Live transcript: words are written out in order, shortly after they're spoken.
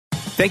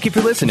Thank you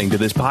for listening to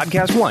this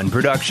Podcast One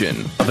production.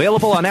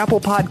 Available on Apple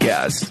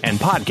Podcasts and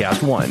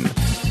Podcast One.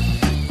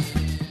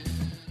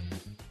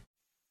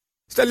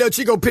 It's that little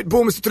Chico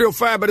Pitbull, Mr.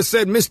 305, but it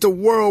said Mr.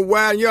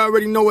 Worldwide. You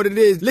already know what it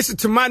is. Listen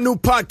to my new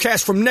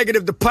podcast, From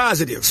Negative to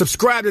Positive.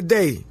 Subscribe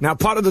today. Now,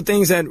 part of the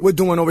things that we're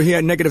doing over here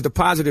at Negative to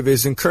Positive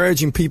is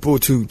encouraging people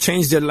to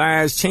change their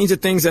lives, change the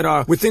things that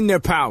are within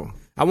their power.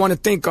 I want to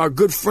thank our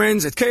good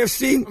friends at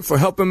KFC for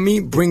helping me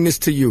bring this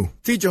to you.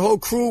 Feed your whole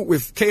crew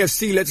with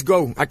KFC. Let's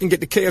go. I can get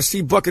the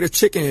KFC bucket of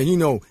chicken, and you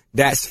know,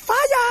 that's fire.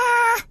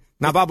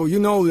 Now, Babu, you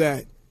know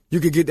that you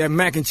could get that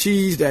mac and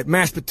cheese, that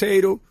mashed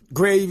potato,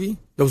 gravy,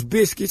 those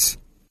biscuits.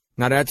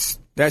 Now, that's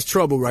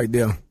trouble right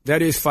there.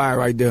 That is fire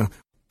right there.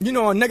 You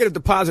know, on Negative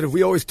to Positive,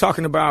 we always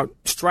talking about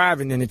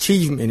striving and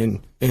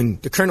achievement,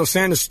 and the Colonel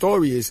Sanders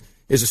story is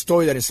a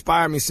story that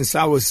inspired me since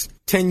I was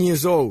 10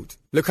 years old.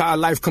 Look how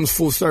life comes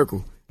full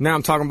circle. Now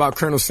I'm talking about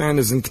Colonel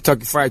Sanders and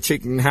Kentucky Fried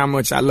Chicken and how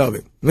much I love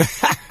it.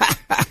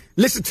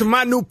 Listen to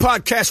my new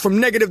podcast, From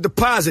Negative to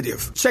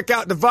Positive. Check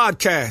out the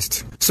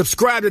vodcast.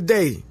 Subscribe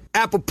today.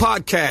 Apple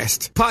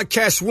Podcast,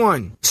 Podcast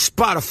One,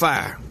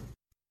 Spotify.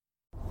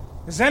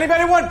 Does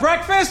anybody want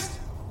breakfast?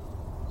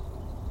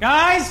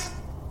 Guys,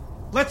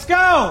 let's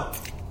go.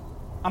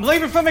 I'm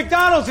leaving for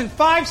McDonald's in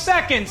 5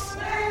 seconds.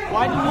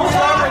 Why didn't you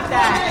start with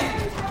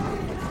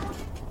that?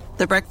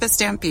 The Breakfast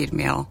Stampede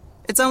Meal.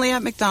 It's only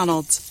at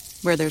McDonald's,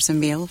 where there's a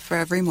meal for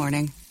every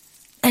morning.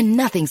 And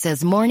nothing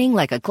says morning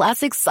like a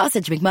classic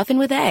sausage McMuffin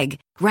with egg.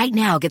 Right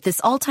now, get this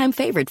all-time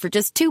favorite for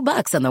just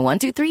 $2 on the $1,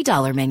 $2,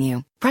 $3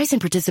 menu. Price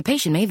and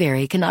participation may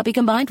vary. Cannot be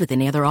combined with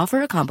any other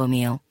offer or combo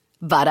meal.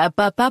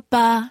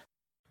 Ba-da-ba-ba-ba.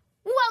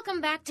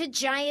 Welcome back to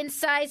Giant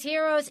Size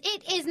Heroes.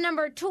 It is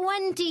number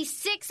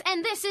 26,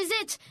 and this is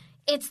it.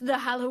 It's the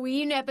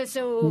Halloween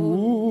episode.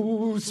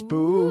 Ooh,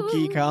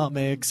 spooky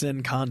comics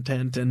and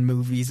content and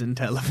movies and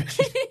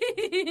television.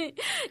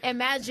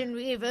 Imagine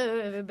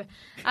reverb.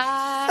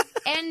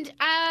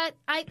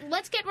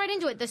 Let's get right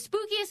into it. The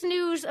spookiest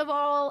news of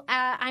all,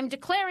 I'm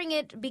declaring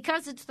it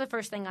because it's the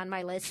first thing on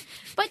my list.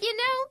 But you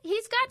know,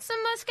 he's got some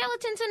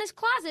skeletons in his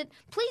closet.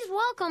 Please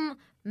welcome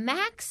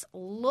Max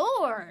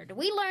Lord.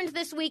 We learned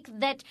this week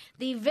that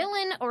the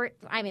villain, or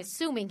I'm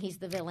assuming he's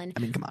the villain. I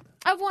mean, come on.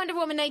 Of Wonder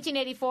Woman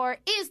 1984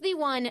 is the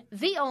one,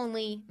 the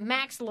only,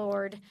 Max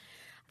Lord.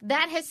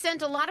 That has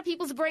sent a lot of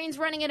people's brains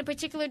running in a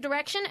particular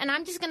direction, and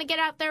I'm just going to get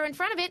out there in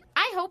front of it.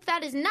 I hope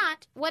that is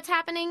not what's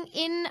happening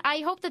I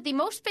hope that the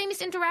most famous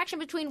interaction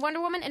between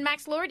Wonder Woman and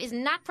Max Lord is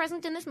not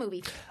present in this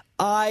movie.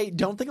 I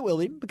don't think it will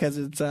be, because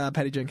it's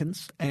Patty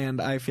Jenkins,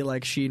 and I feel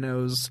like she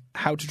knows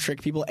how to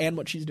trick people and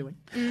what she's doing.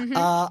 Mm-hmm.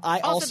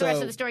 Also, the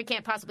rest of the story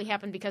can't possibly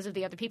happen because of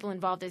the other people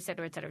involved, et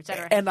cetera, et cetera, et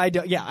cetera. And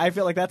I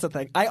feel like that's a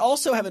thing. I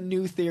also have a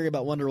new theory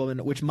about Wonder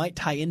Woman, which might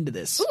tie into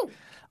this. Ooh.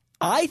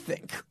 I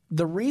think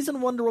the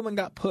reason Wonder Woman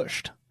got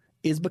pushed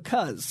is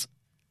because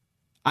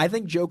I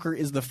think Joker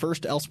is the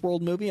first Elseworld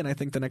movie, and I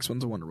think the next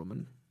one's a Wonder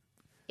Woman.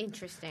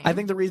 Interesting. I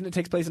think the reason it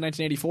takes place in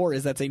 1984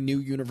 is that's a new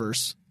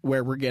universe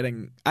where we're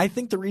getting – I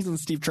think the reason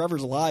Steve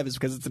Trevor's alive is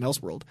because it's an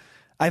Elseworld.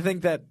 I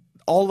think that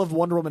all of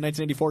Wonder Woman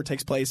 1984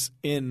 takes place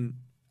in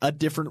a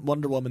different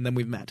Wonder Woman than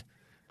we've met.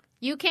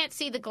 You can't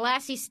see the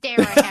glassy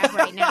stare I have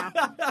right now.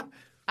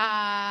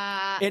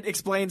 It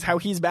explains how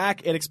he's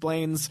back. It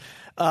explains,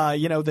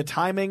 the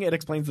timing. It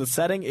explains the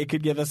setting. It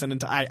could give us an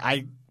entire.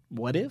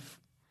 What if?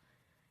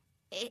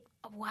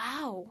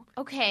 Wow.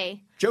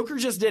 Okay. Joker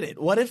just did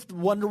it. What if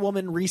Wonder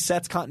Woman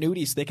resets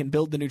continuity so they can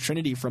build the new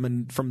Trinity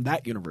from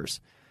that universe?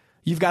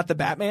 You've got the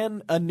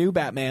Batman, a new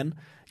Batman.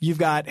 You've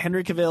got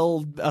Henry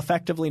Cavill,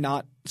 effectively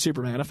not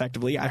Superman.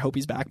 Effectively, I hope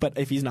he's back. But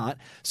if he's not,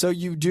 so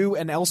you do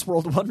an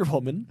Elseworld Wonder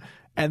Woman,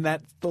 and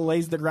that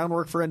lays the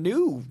groundwork for a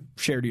new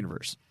shared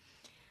universe.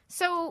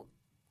 So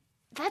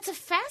that's a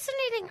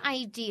fascinating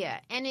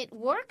idea, and it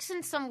works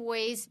in some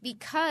ways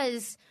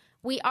because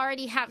we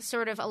already have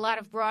sort of a lot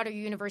of broader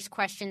universe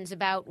questions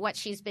about what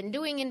she's been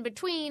doing in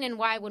between and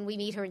why when we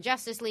meet her in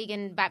Justice League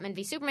and Batman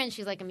v Superman,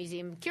 she's like a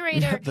museum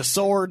curator. The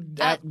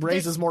sword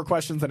raises more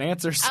questions than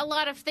answers. A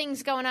lot of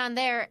things going on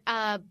there.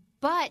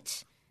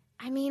 But,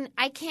 I mean,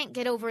 I can't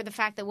get over the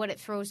fact that what it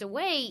throws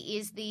away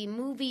is the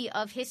movie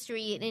of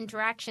history and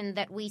interaction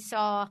that we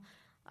saw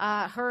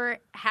her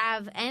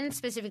have, and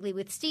specifically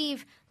with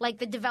Steve, like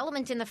the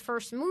development in the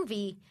first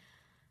movie.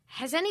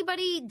 Has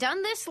anybody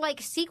done this,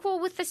 like sequel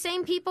with the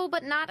same people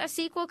but not a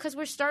sequel because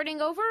we're starting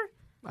over?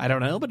 I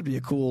don't know, but it'd be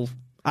a cool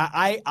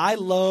I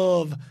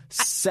love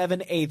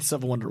 7/8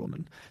 of Wonder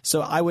Woman,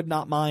 so I would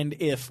not mind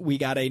if we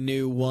got a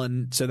new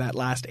one. So that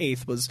last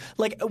eighth was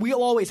like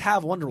we'll always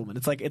have Wonder Woman.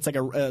 It's like a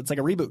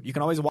reboot. You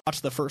can always watch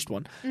the first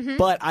one,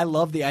 but I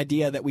love the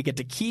idea that we get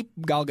to keep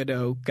Gal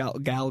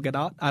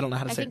Gadot. I don't know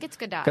how to say it. I think it's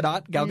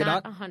Gadot. Gal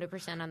Gadot. Not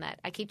 100% on that.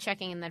 I keep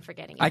checking and then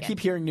forgetting. I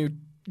keep hearing new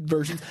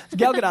versions.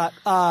 Gal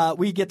Gadot,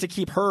 we get to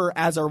keep her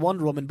as our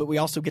Wonder Woman, but we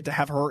also get to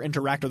have her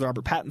interact with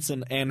Robert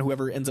Pattinson and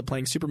whoever ends up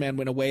playing Superman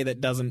in a way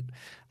that doesn't.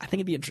 I think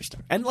it'd be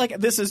interesting. And like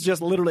this is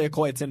just literally a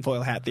coy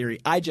tinfoil hat theory.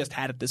 I just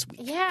had it this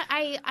week. Yeah,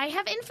 I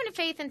have infinite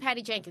faith in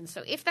Patty Jenkins.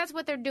 So if that's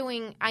what they're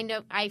doing,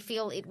 I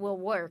feel it will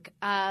work.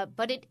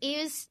 But it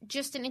is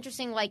just an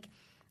interesting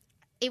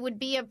it would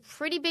be a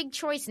pretty big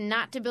choice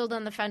not to build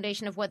on the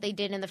foundation of what they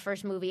did in the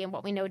first movie and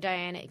what we know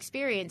Diana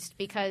experienced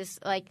because,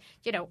 I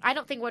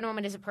don't think Wonder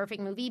Woman is a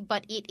perfect movie,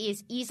 but it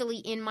is easily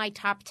in my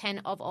top 10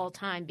 of all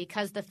time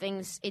because the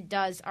things it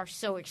does are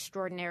so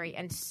extraordinary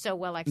and so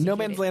well executed. No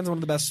Man's Land is one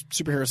of the best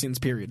superhero scenes,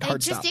 period.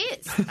 Hard stop.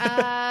 It just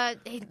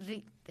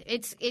is.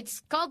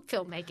 It's called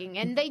filmmaking,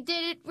 and they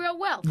did it real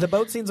well. The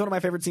boat scene is one of my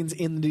favorite scenes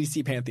in the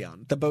DC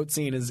pantheon. The boat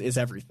scene is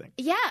everything.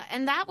 Yeah,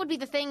 and that would be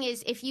the thing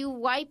is if you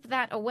wipe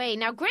that away.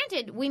 Now,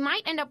 granted, we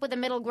might end up with a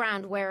middle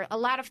ground where a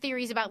lot of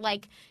theories about,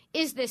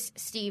 is this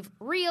Steve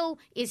real?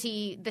 Is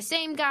he the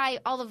same guy?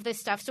 All of this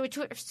stuff. So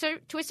to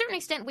a certain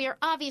extent, we are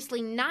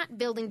obviously not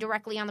building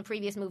directly on the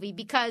previous movie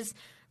because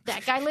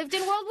that guy lived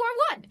in World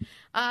War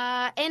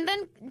I and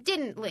then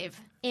didn't live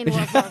in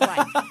World War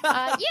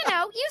I.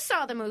 You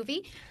saw the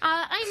movie.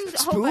 I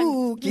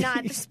hope I'm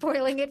not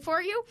spoiling it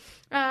for you.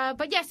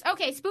 But yes,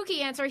 okay, spooky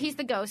answer. He's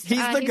the ghost. He's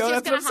the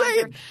ghost. That's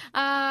what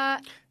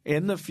I'm saying.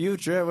 In the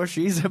future where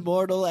she's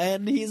immortal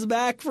and he's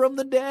back from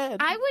the dead.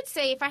 I would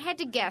say, if I had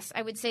to guess,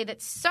 I would say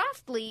that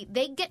softly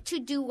they get to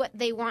do what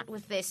they want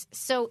with this.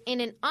 So in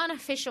an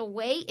unofficial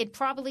way, it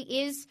probably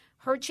is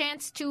her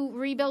chance to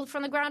rebuild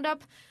from the ground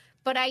up.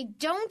 But I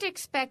don't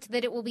expect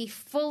that it will be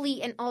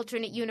fully an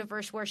alternate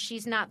universe where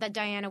she's not the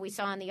Diana we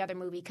saw in the other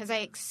movie, because I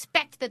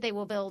expect that they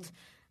will build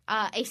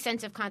a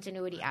sense of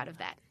continuity out of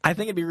that. I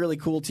think it'd be really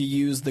cool to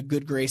use the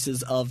good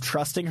graces of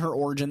trusting her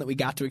origin that we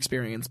got to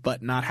experience,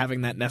 but not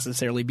having that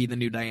necessarily be the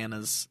new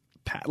Diana's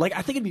path.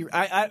 I think it'd be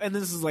and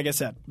this is, like I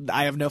said,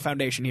 I have no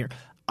foundation here.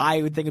 I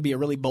would think it'd be a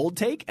really bold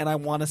take, and I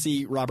want to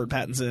see Robert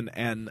Pattinson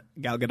and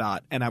Gal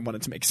Gadot, and I want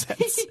it to make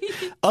sense.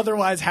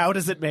 Otherwise, how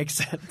does it make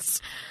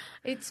sense?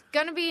 It's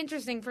going to be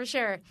interesting for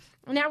sure.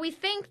 Now, we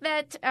think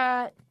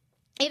that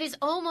it is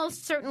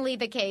almost certainly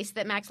the case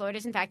that Max Lord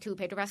is, in fact, who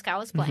Pedro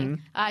Pascal is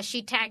playing. Mm-hmm.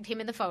 She tagged him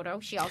in the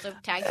photo. She also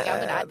tagged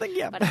Gal Gadot.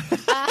 Yeah. But,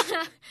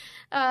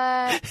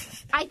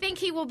 I think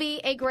he will be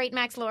a great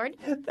Max Lord.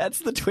 That's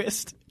the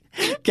twist.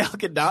 Gal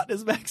Gadot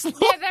is Max Lord.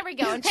 Yeah, there we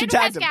go. And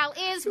Pedro Pascal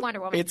is Wonder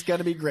Woman. It's going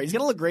to be great. He's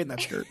going to look great in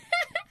that skirt.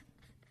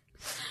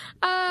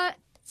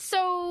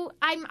 So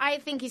I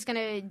think he's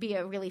going to be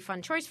a really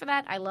fun choice for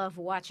that. I love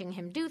watching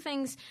him do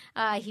things.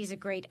 He's a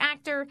great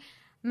actor.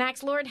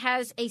 Max Lord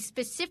has a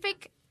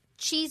specific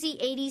cheesy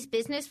 80s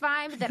business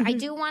vibe that I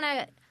do want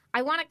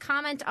to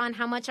comment on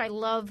how much I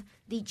love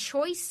the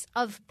choice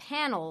of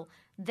panel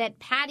that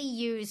Patty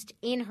used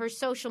in her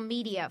social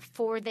media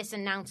for this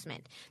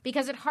announcement,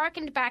 because it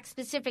harkened back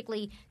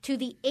specifically to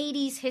the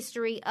 80s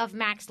history of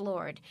Max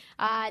Lord,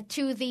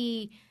 to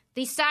the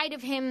side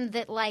of him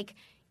that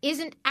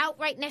isn't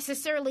outright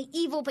necessarily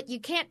evil, but you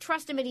can't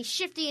trust him, and he's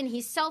shifty and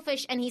he's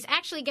selfish, and he's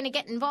actually going to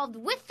get involved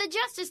with the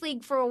Justice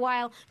League for a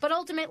while, but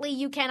ultimately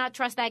you cannot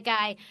trust that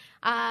guy,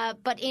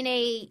 but in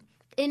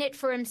it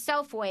for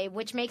himself way,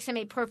 which makes him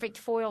a perfect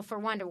foil for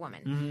Wonder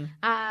Woman,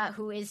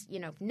 who is,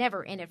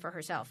 never in it for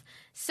herself.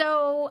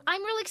 So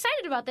I'm really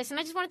excited about this, and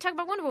I just want to talk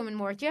about Wonder Woman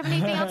more. Do you have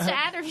anything else to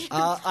add?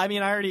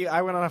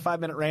 I went on a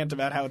 5-minute rant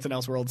about how it's an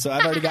Elseworld, so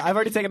I've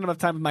already taken enough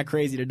time with my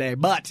crazy today,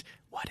 but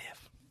what if?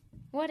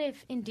 What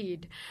if,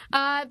 indeed?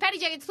 Patty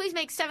Jenkins, please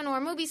make 7 more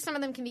movies. Some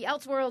of them can be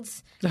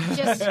Elseworlds.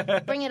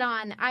 Just bring it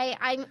on.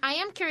 I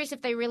am curious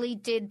if they really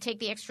did take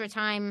the extra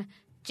time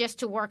just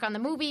to work on the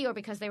movie, or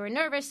because they were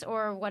nervous,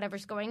 or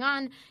whatever's going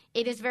on.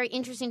 It is very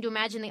interesting to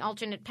imagine the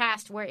alternate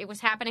past where it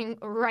was happening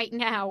right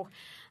now.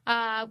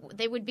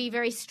 They would be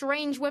very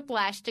strange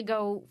whiplash to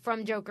go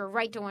from Joker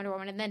right to Wonder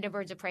Woman and then to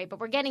Birds of Prey. But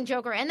we're getting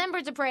Joker and then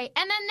Birds of Prey,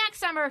 and then next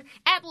summer,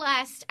 at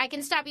last, I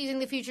can stop using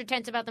the future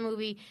tense about the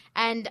movie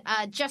and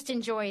just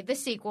enjoy the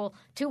sequel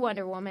to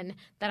Wonder Woman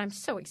that I'm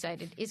so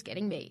excited is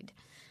getting made.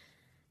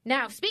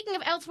 Now, speaking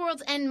of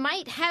Elseworlds and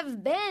might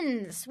have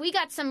beens, we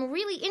got some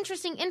really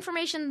interesting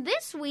information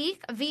this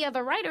week via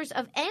the writers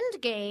of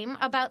Endgame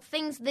about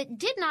things that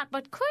did not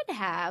but could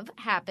have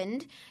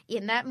happened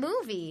in that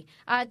movie.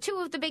 2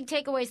 of the big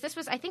takeaways, this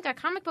was, I think, a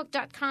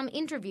comicbook.com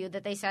interview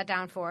that they sat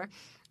down for.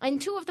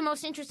 And 2 of the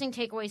most interesting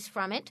takeaways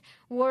from it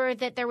were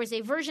that there was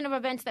a version of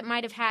events that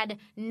might have had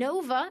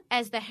Nova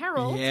as the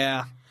Herald.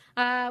 Yeah.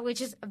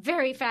 Which is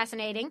very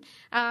fascinating,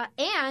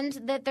 and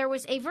that there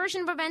was a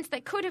version of events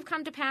that could have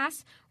come to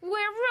pass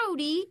where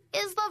Rhodey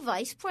is the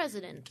vice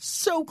president.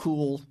 So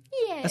cool.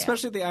 Yeah.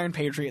 Especially the Iron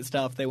Patriot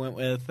stuff they went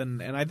with,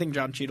 and I think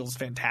Don Cheadle's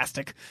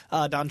fantastic.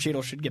 Don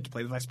Cheadle should get to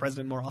play the vice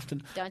president more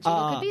often. Don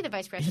Cheadle could be the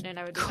vice president.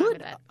 I would be fine with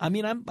that. I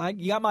mean,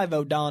 you got my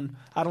vote, Don.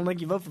 I don't think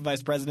you vote for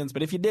vice presidents,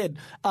 but if you did.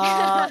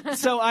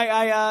 So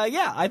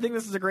I think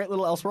this is a great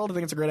little Elseworld. I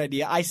think it's a great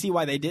idea. I see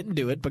why they didn't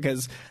do it,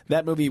 because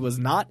that movie was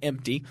not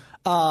empty.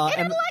 It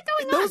had a lot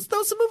going on.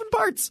 Those some moving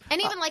parts. And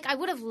even I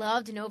would have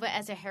loved Nova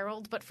as a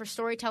herald, but for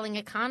storytelling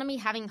economy,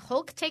 having having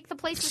Hulk take the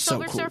place of So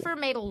Silver cool. Surfer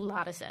made a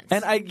lot of sense.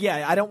 And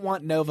I don't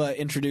want Nova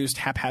introduced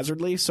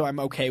haphazardly, so I'm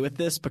okay with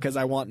this because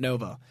I want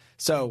Nova.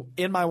 So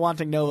in my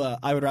wanting Nova,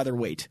 I would rather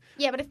wait.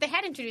 Yeah, but if they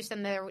had introduced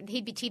him there,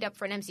 he'd be teed up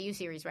for an MCU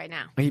series right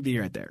now. He'd be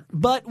right there.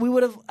 But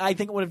I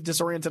think it would have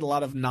disoriented a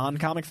lot of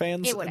non-comic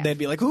fans. It would have. They'd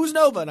be like, who's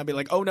Nova? And I'd be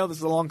like, oh no, this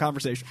is a long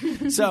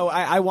conversation. So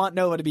I want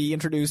Nova to be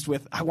introduced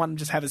I want him to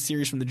just have a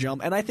series from the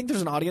jump. And I think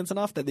there's an audience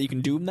enough that you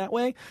can do him that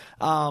way.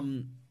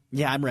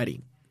 Yeah, I'm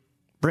ready.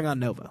 Bring on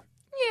Nova.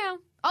 Yeah.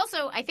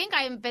 Also, I think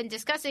I have been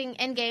discussing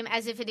Endgame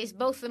as if it is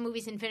both the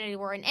movies Infinity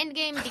War and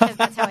Endgame because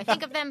that's how I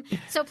think of them.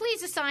 So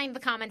please assign the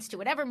comments to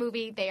whatever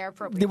movie they are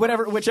appropriate.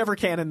 Whichever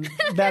canon,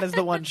 that is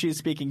the one she's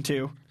speaking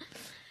to.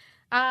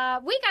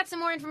 We got some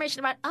more information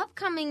about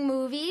upcoming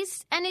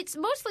movies, and it's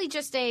mostly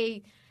just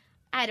I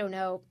don't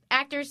know,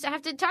 actors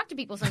have to talk to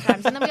people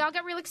sometimes, and then we all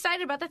get real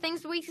excited about the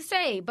things we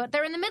say. But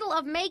they're in the middle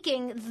of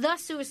making The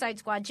Suicide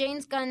Squad,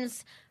 James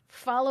Gunn's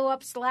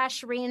follow-up /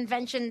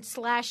 reinvention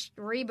 /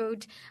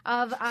 reboot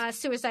of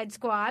Suicide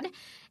Squad.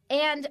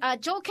 And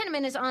Joel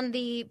Kinnaman is on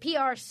the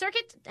PR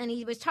circuit, and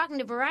he was talking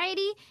to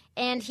Variety,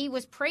 and he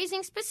was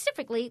praising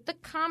specifically the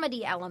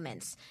comedy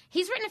elements.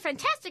 He's written a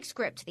fantastic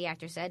script, the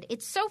actor said.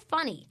 It's so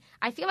funny.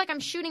 I feel like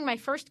I'm shooting my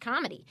first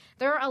comedy.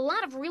 There are a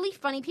lot of really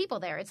funny people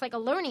there. It's like a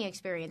learning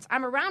experience.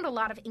 I'm around a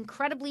lot of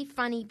incredibly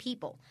funny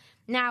people.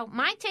 Now,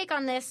 my take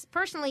on this,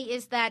 personally,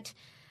 is that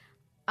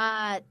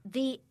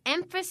the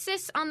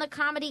emphasis on the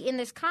comedy in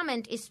this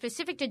comment is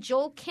specific to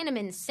Joel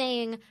Kinnaman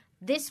saying,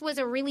 this was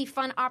a really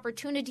fun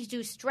opportunity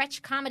to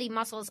stretch comedy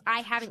muscles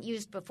I haven't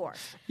used before.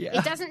 Yeah.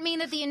 It doesn't mean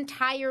that the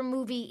entire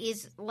movie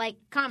is like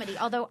comedy,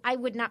 although I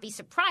would not be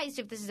surprised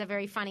if this is a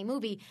very funny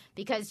movie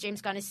because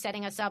James Gunn is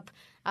setting us up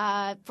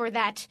for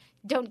that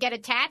don't get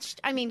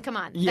attached. I mean, come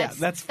on. Yeah,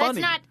 that's funny.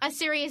 That's not a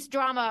serious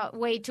drama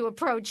way to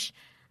approach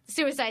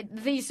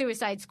the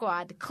Suicide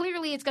Squad.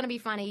 Clearly it's going to be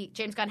funny.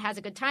 James Gunn has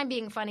a good time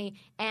being funny,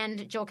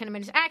 and Joel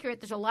Kinnaman is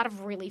accurate. There's a lot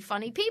of really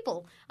funny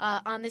people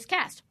on this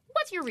cast.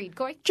 What's your read,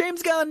 Coy?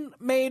 James Gunn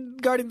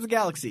made Guardians of the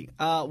Galaxy.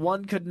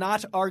 One could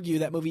not argue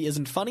that movie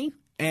isn't funny,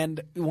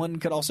 and one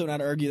could also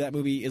not argue that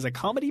movie is a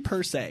comedy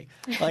per se.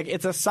 Like,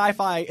 it's a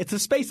sci-fi, it's a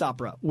space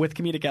opera with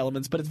comedic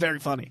elements, but it's very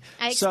funny.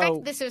 I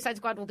expect the Suicide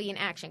Squad will be an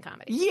action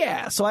comedy.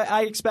 Yeah, so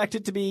I expect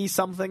it to be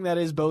something that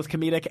is both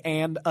comedic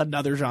and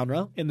another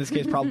genre. In this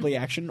case, probably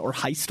action or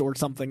heist or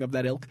something of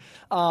that ilk.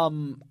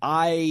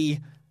 I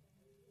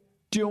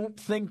don't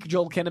think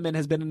Joel Kinnaman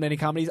has been in many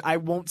comedies. I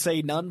won't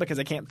say none because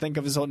I can't think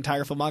of his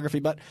entire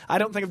filmography, but I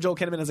don't think of Joel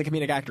Kinnaman as a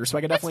comedic actor, so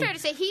I could definitely...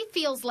 That's fair to say. He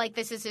feels like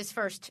this is his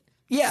first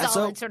Yeah,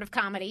 solid so sort of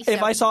comedy.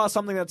 If I saw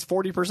something that's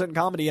 40%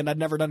 comedy and I'd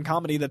never done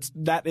comedy,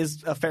 that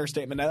is a fair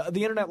statement.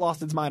 The internet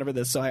lost its mind over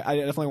this, so I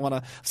definitely want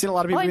to. I've seen a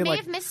lot of people I being may like,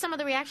 have missed some of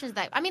the reactions to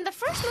that. I mean, the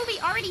first movie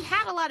already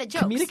had a lot of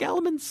jokes. comedic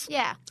elements.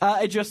 Yeah.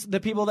 It just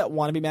the people that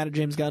want to be mad at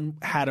James Gunn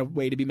had a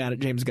way to be mad at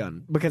James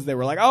Gunn because they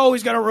were like, "Oh,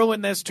 he's gonna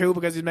ruin this too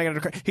because he's making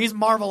it. He's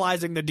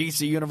Marvelizing the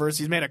DC universe.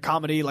 He's made a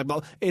comedy like."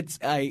 It's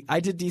I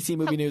did DC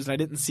movie news and I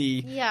didn't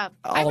see. Yeah,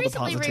 all I the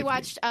recently positivity.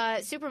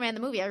 rewatched Superman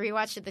the movie. I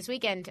rewatched it this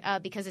weekend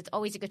because it's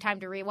always a good time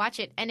to rewatch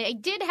it, and I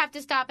did have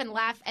to stop and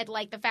laugh at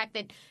like the fact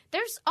that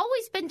there's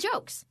always been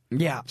jokes.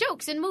 Yeah.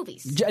 Jokes in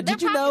movies.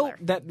 Did you know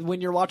that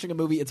when you're watching a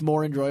movie, it's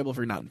more enjoyable if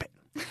you're not in pain?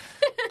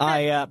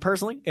 I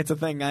personally, it's a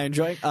thing I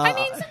enjoy. I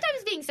mean,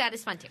 sometimes being sad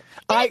is fun too.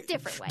 In a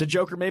different way. The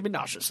Joker made me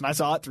nauseous, and I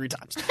saw it 3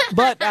 times.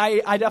 But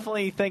I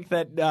definitely think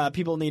that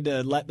people need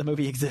to let the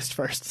movie exist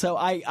first. So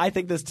I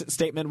think this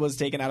statement was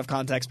taken out of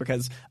context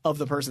because of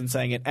the person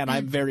saying it, and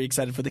I'm very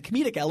excited for the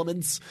comedic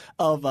elements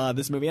of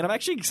this movie. And I'm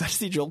actually excited to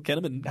see Joel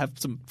Kinnaman have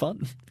some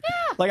fun.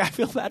 Yeah. Like, I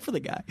feel bad for the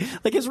guy.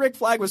 Like, his Rick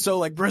Flag was so,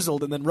 like,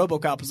 grizzled, and then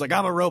RoboCop was like,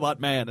 I'm a robot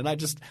man. And I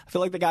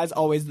feel like the guy's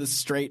always this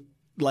straight,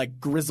 like,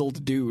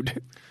 grizzled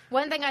dude.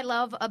 One thing I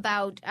love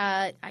about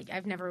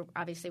I've never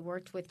obviously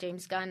worked with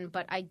James Gunn,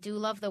 but I do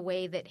love the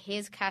way that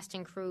his cast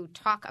and crew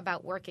talk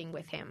about working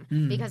with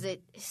him because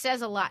it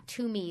says a lot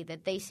to me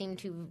that they seem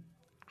to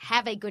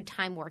have a good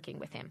time working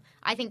with him.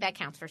 I think that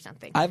counts for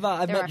something. I've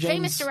there met are James...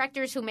 famous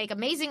directors who make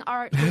amazing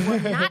art who were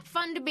not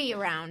fun to be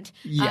around.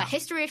 Yeah.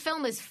 History of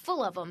film is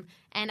full of them,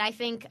 and I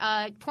think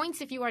points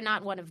if you are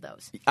not one of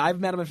those. I've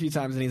met him a few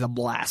times, and he's a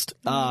blast.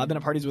 I've been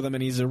at parties with him,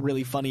 and he's a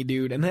really funny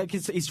dude. And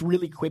he's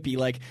really quippy.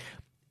 Like,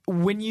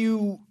 when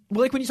you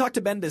talk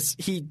to Bendis,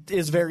 he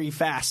is very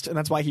fast, and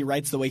that's why he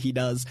writes the way he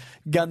does.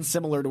 Gunn's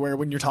similar to where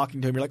when you're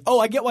talking to him, you're like, oh,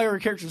 I get why your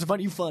characters are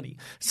funny. You funny.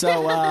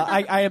 So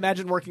I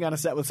imagine working on a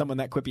set with someone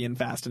that quippy and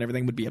fast and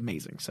everything would be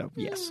amazing. So,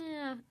 yes.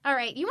 Yeah. All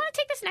right. You want to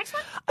take this next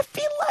one? I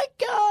feel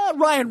like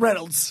Ryan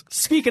Reynolds.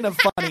 Speaking of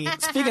funny,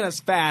 speaking of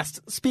fast,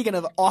 speaking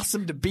of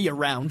awesome to be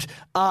around,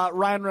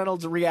 Ryan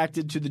Reynolds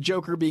reacted to The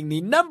Joker being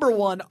the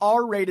 #1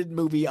 R-rated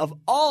movie of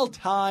all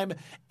time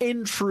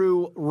in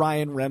true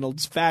Ryan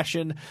Reynolds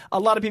fashion. A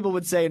lot of people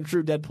would say in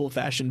true Deadpool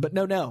fashion, but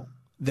no,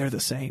 they're the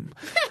same.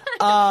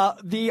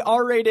 The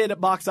R-rated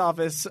box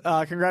office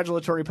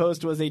congratulatory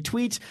post was a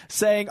tweet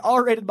saying,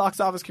 R-rated box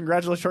office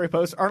congratulatory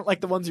posts aren't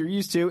like the ones you're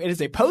used to. It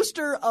is a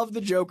poster of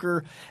the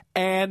Joker,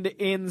 and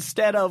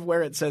instead of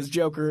where it says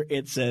Joker,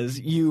 it says,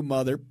 you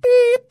mother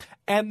beep.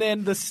 And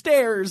then the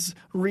stairs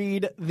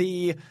read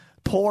the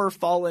poor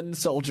fallen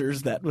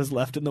soldiers that was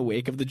left in the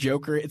wake of the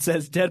Joker. It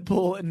says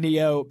Deadpool,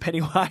 Neo,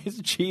 Pennywise,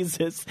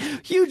 Jesus,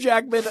 Hugh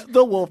Jackman,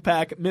 the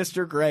Wolfpack,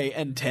 Mr. Grey,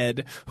 and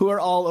Ted, who are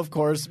all, of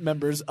course,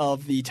 members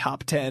of the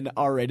top 10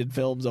 R-rated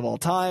films of all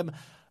time.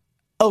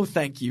 Oh,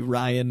 thank you,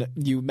 Ryan,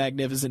 you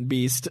magnificent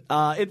beast.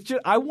 It's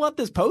just, I want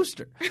this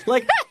poster.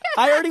 Like,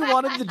 I already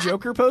wanted the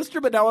Joker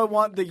poster, but now I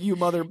want the you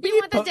mother beep.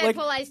 You want the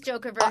Deadpoolized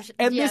Joker version.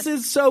 And yes.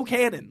 This is so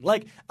canon.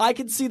 Like, I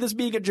can see this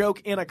being a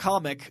joke in a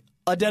comic.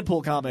 A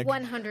Deadpool comic.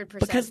 100%.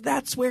 Because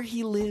that's where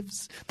he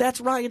lives.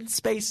 That's Ryan's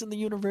space in the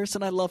universe,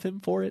 and I love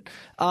him for it.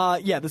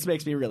 Yeah, this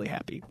makes me really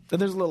happy.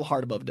 And there's a little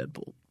heart above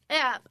Deadpool.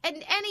 Yeah,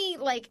 and any,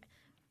 like,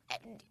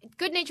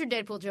 good-natured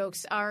Deadpool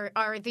jokes are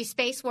the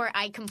space where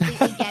I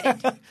completely get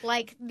it.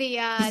 Like, the...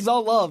 this is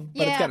all love,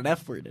 but it's got an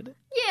F word in it.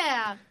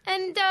 Yeah,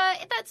 and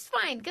that's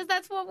fine, because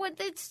that's what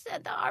it's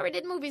the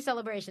R-rated movie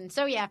celebration.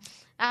 So, yeah,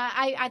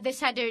 this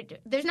had to...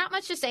 There's not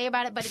much to say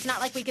about it, but it's not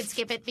like we could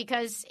skip it,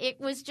 because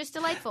it was just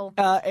delightful.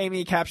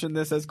 Amy captioned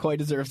this as Koi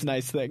deserves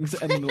nice things,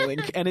 and then the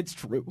link, and it's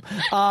true.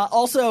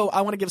 Also,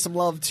 I want to give some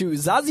love to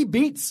Zazie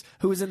Beetz,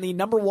 who is in the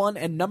 #1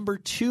 and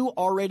 #2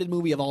 R-rated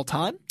movie of all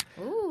time.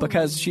 Ooh.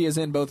 Because she is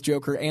in both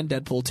Joker and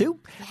Deadpool 2.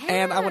 Yeah.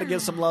 And I want to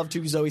give some love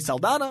to Zoe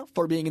Saldana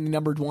for being in the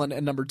 #1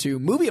 and #2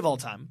 movie of all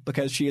time,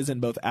 because she is in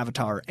both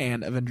Avatar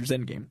and Avengers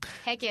Endgame.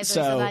 Heck yeah,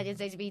 so,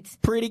 Zazie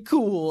Beetz. Pretty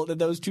cool that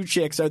those two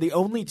chicks are the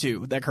only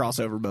two that cross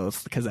over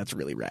both, because that's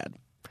really rad.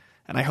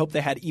 And I hope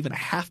they had even a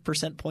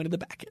 0.5% point in the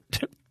back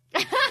end.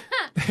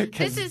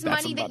 This is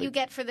money that you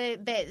get for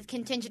the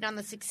contingent on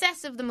the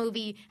success of the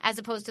movie, as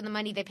opposed to the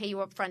money they pay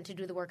you up front to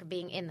do the work of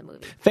being in the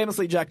movie.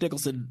 Famously, Jack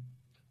Nicholson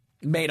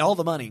made all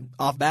the money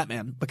off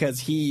Batman because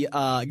he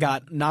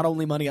got not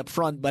only money up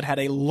front, but had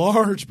a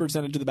large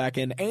percentage of the back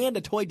end and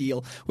a toy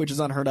deal, which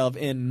is unheard of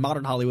in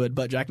modern Hollywood.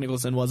 But Jack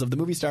Nicholson was of the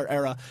movie star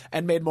era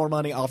and made more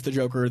money off the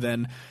Joker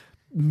than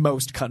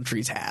most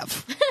countries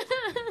have.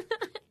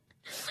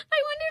 I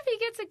wonder if he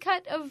gets a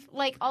cut of,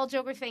 like, all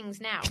Joker things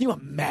now. Can you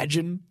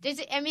imagine?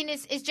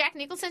 Is Jack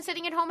Nicholson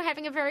sitting at home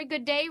having a very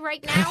good day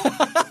right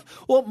now?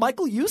 Well,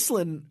 Michael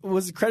Uslan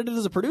was credited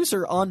as a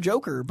producer on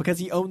Joker because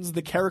he owns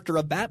the character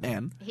of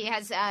Batman. He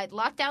has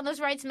locked down those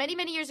rights many,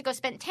 many years ago,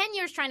 spent 10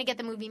 years trying to get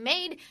the movie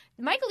made.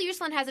 Michael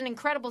Uslan has an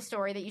incredible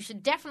story that you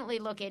should definitely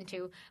look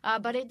into,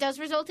 but it does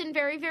result in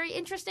very, very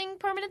interesting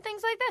permanent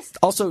things like this.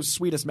 Also,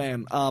 sweetest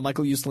man.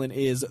 Michael Uslan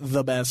is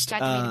the best. Got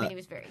to meet him and he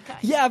was very kind.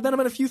 Yeah, I've met him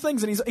in a few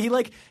things, and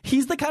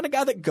he's the kind of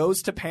guy that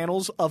goes to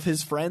panels of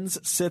his friends,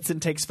 sits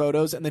and takes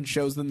photos, and then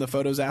shows them the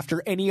photos after,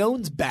 and he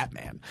owns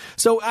Batman.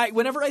 So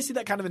whenever I see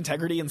that kind of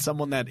integrity in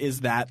someone that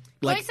is that...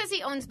 Roy says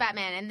he owns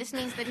Batman, and this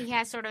means that he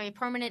has sort of a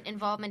permanent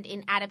involvement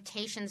in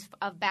adaptations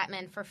of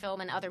Batman for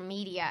film and other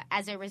media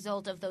as a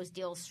result of those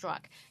deals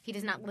struck. He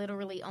does not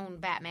literally own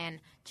Batman,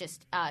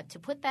 just to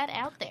put that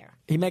out there.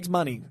 He makes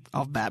money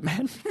off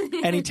Batman,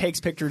 and he takes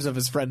pictures of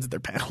his friends at their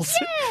panels.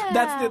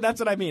 Yeah! That's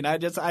what I mean.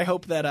 I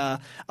hope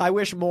that I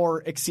wish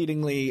more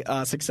exceedingly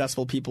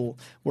successful people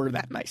were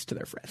that nice to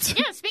their friends.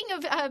 Yeah, speaking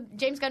of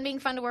James Gunn being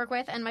fun to work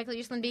with and Michael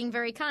Uslan being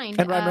very kind.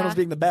 And Ryan Reynolds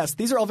being the best.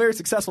 These are all very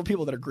successful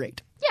people that are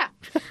great. Yeah.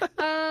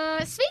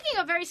 Speaking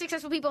of very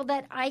successful people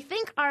that I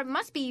think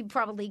must be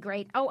probably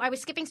great. Oh, I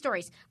was skipping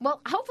stories.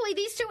 Well, hopefully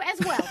these two as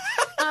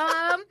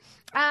well.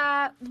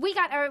 We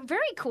got a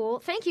very cool,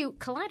 thank you,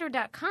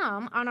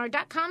 Collider.com. On our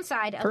 .com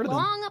side, a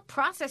long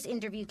process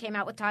interview came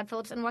out with Todd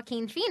Phillips and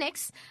Joaquin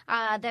Phoenix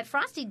that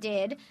Frosty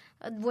did,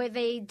 where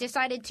they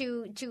decided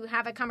to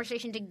have a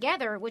conversation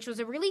together, which was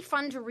a really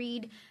fun to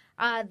read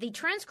the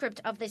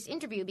transcript of this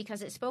interview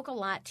because it spoke a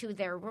lot to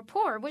their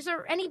rapport. Was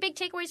there any big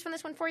takeaways from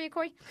this one for you,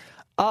 Coy?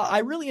 I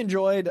really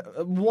enjoyed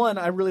one.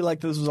 I really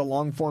liked this was a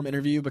long form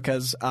interview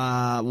because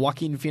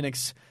Joaquin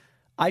Phoenix.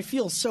 I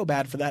feel so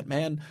bad for that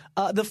man.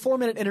 The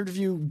 4-minute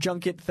interview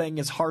junket thing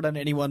is hard on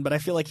anyone, but I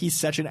feel like he's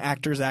such an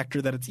actor's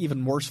actor that it's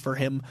even worse for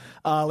him.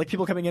 Like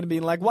people coming in and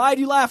being like, "Why'd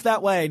you laugh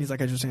that way?" And he's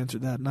like, "I just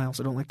answered that, and I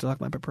also don't like to talk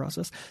about my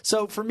process."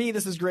 So for me,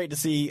 this is great to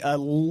see a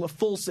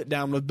full sit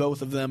down with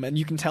both of them, and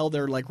you can tell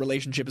their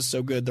relationship is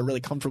so good. They're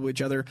really comfortable with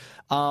each other.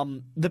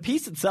 The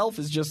piece itself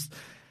is just.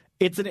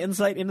 It's an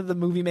insight into the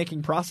movie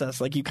making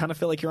process. Like you kind of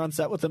feel like you're on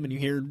set with them and you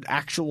hear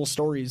actual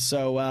stories.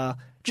 So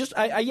just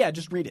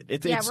read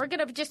it.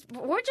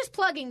 We're just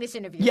plugging this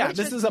interview. Yeah,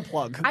 this is a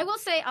plug. I will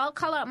say I'll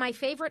call out my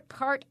favorite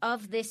part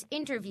of this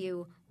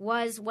interview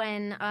was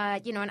when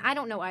and I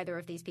don't know either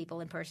of these people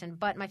in person,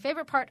 but my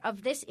favorite part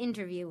of this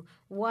interview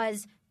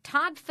was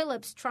Todd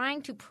Phillips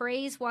trying to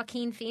praise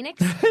Joaquin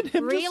Phoenix,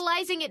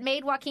 realizing it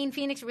made Joaquin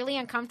Phoenix really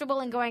uncomfortable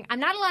and going, "I'm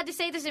not allowed to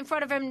say this in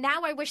front of him.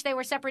 Now I wish they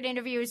were separate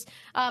interviews,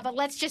 but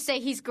let's just say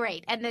he's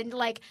great." And then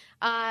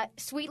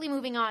sweetly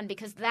moving on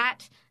because that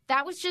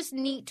was just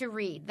neat to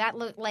read. That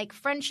looked like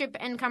friendship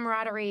and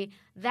camaraderie,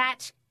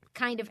 that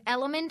kind of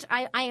element.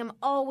 I am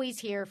always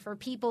here for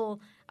people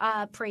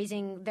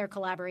praising their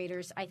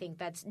collaborators. I think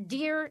that's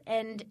dear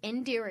and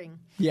endearing.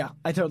 Yeah,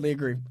 I totally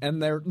agree.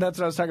 And that's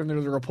what I was talking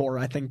about, the rapport.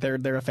 I think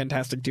they're a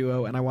fantastic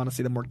duo, and I want to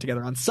see them work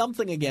together on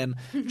something again,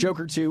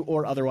 Joker 2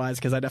 or otherwise,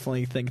 because I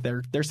definitely think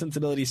their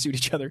sensibilities suit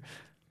each other.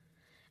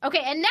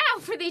 Okay, and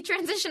now for the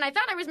transition I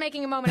thought I was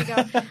making a moment ago.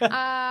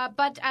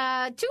 But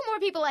two more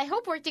people I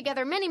hope work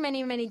together many,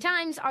 many, many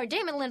times are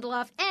Damon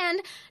Lindelof and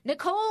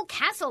Nicole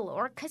Kassell,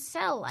 or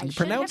Cassell. You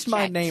pronounced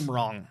my name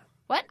wrong.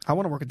 What? I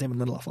want to work with Damon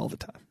Lindelof all the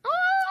time.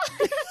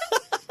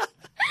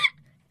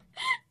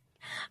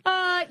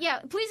 Yeah,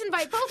 please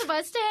invite both of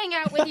us to hang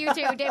out with you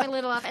two, Damon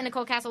Lindelof and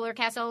Nicole Kassell, or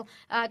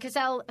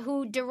Cassell,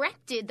 who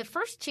directed the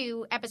first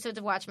 2 episodes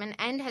of Watchmen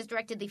and has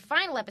directed the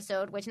final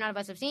episode, which none of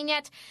us have seen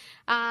yet.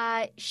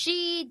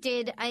 She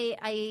did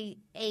a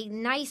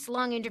nice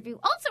long interview,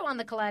 also on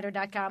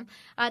thecollider.com,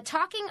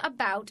 talking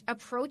about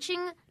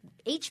approaching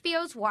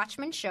HBO's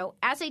Watchmen show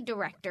as a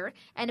director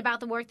and about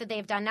the work that they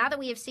have done now that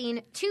we have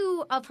seen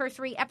 2 of her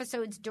 3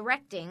 episodes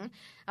directing,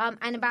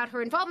 and about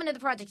her involvement in the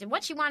project and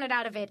what she wanted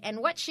out of it and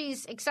what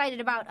she's excited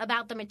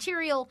about the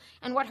material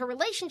and what her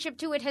relationship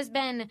to it has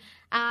been.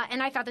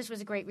 And I thought this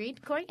was a great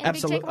read. Corey, any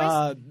Absolutely. big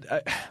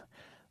takeaways?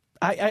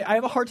 I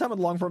have a hard time with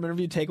long-form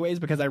interview takeaways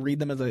because I read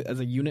them as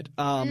a unit.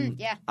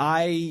 Yeah.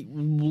 I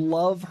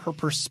love her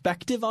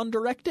perspective on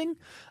directing.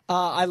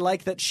 I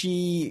like that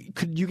you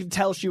could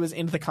tell she was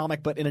into the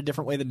comic, but in a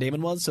different way than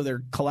Damon was. So their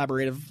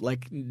collaborative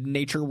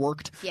nature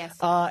worked. Yes.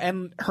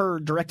 And her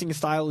directing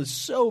style is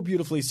so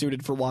beautifully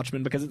suited for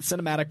Watchmen because it's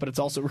cinematic, but it's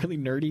also really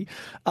nerdy.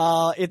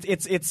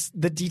 It's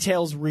the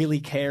details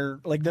really care.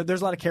 Like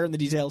there's a lot of care in the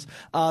details.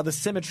 The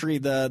symmetry,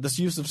 the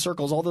use of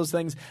circles, all those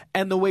things,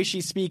 and the way she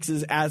speaks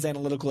is as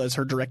analytical as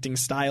her directing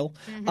style.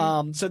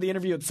 Mm-hmm. So the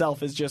interview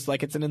itself is just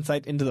like it's an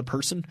insight into the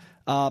person.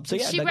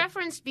 She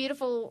referenced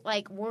beautiful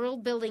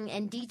world building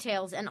and details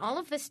and all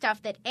of this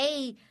stuff that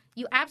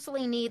you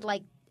absolutely need.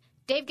 Like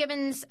Dave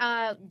Gibbons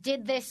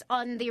did this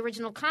on the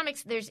original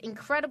comics. There's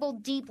incredible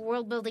deep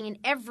world building in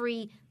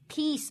every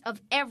piece of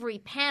every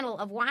panel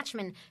of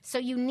Watchmen. So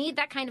you need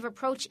that kind of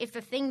approach if the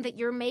thing that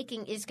you're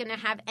making is going to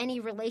have any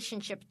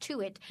relationship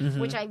to it,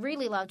 which I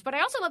really loved. But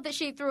I also love that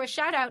she threw a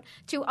shout out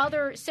to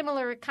other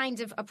similar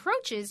kinds of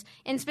approaches,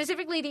 and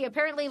specifically the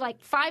apparently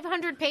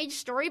 500-page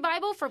story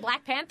Bible for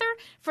Black Panther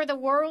for the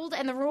world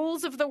and the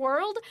rules of the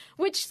world,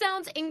 which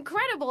sounds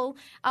incredible.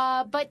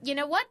 But you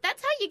know what?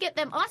 That's how you get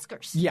them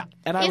Oscars. Yeah,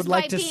 and I would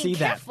like to see that. By being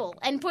careful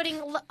and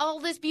putting all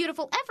this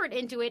beautiful effort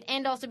into it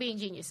and also being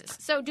geniuses.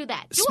 So do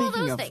that. Do all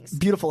those things.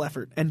 Beautiful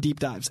effort and deep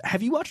dives.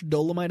 Have you watched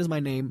Dolomite Is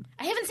My Name?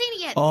 I haven't seen it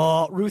yet.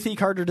 Oh, Ruth E.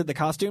 Carter did the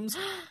costumes,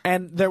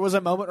 and there was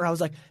a moment where I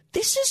was like,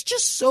 this is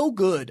just so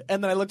good.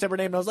 And then I looked up her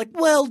name and I was like,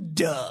 well,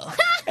 duh.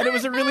 And it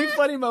was a really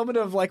funny moment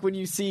of when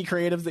you see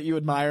creatives that you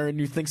admire and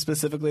you think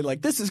specifically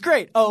this is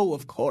great. Oh,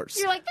 of course.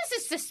 You're like, this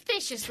is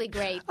suspiciously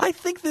great. I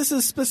think this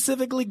is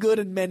specifically good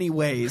in many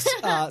ways.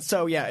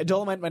 So yeah,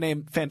 Dolomite My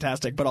Name,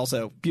 fantastic, but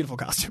also beautiful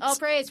costumes. All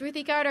praise, Ruth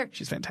E. Carter.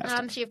 She's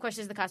fantastic. She, of course,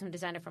 is the costume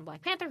designer from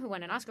Black Panther, who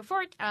won an Oscar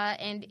for it,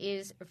 and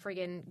is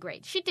friggin'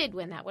 great. She did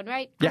win that one,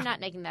 right? Yeah. I'm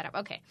not making that up.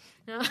 Okay.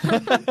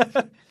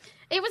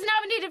 It was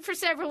nominated for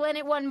several, and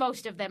it won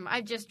most of them.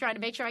 I'm just trying to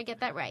make sure I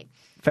get that right.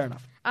 Fair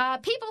enough.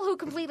 People who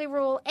completely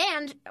rule,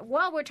 and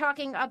while we're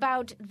talking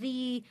about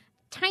the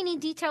tiny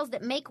details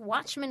that make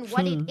Watchmen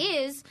what it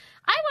is,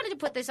 I wanted to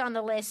put this on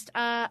the list.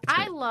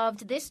 I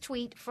loved this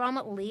tweet from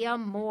Leah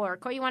Moore.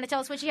 Corey, you want to tell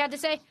us what she had to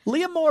say?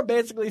 Leah Moore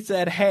basically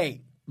said,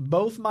 hey,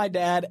 both my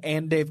dad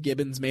and Dave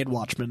Gibbons made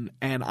Watchmen,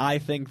 and I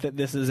think that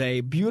this is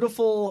a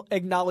beautiful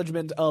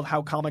acknowledgement of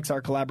how comics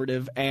are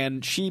collaborative.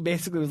 And she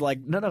basically was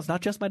like, no, it's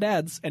not just my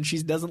dad's. And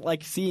she doesn't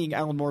like seeing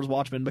Alan Moore's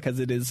Watchmen because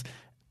it is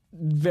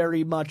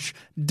very much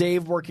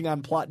Dave working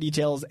on plot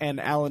details and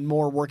Alan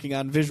Moore working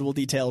on visual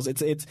details.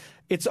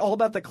 It's all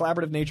about the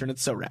collaborative nature, and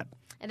it's so rad.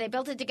 And they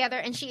built it together,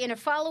 and she, in a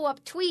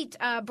follow-up tweet,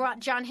 brought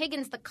John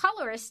Higgins, the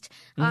colorist,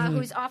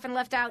 who's often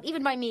left out,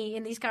 even by me,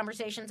 in these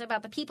conversations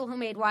about the people who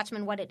made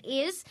Watchmen what it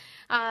is,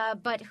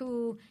 but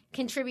who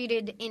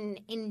contributed in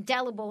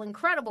indelible,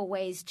 incredible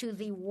ways to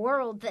the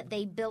world that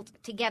they built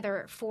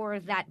together for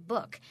that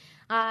book.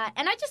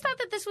 And I just thought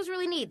that this was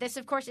really neat. This,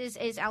 of course,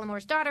 is Alan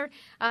Moore's daughter,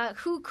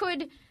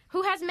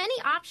 who has many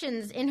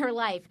options in her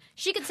life.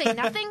 She could say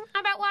nothing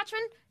about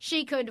Watchmen.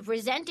 She could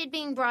resent it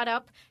being brought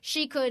up.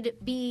 She could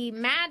be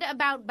mad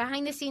about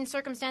behind-the-scenes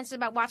circumstances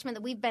about Watchmen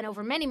that we've been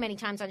over many, many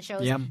times on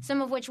shows,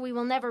 some of which we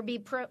will never be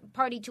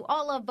party to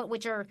all of, but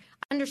which are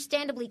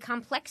understandably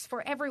complex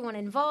for everyone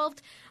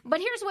involved. But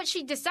here's what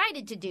she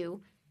decided to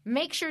do.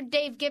 Make sure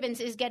Dave Gibbons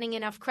is getting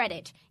enough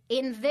credit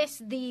in this,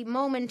 the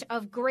moment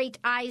of great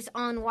eyes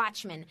on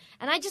Watchmen.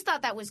 And I just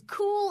thought that was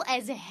cool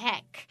as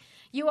heck.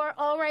 You are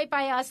all right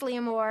by us,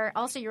 Leah Moore.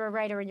 Also, you're a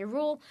writer in your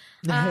rule.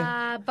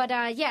 Yeah,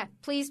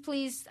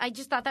 please. I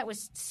just thought that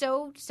was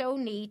so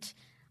neat.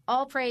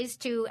 All praise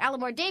to Alan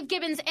Moore, Dave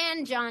Gibbons,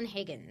 and John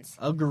Higgins.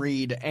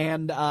 Agreed.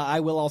 And I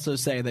will also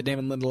say that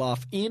Damon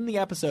Lindelof, in the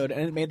episode,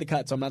 and it made the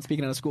cut, so I'm not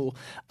speaking out of school,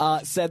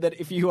 said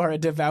that if you are a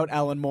devout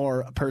Alan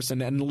Moore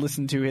person and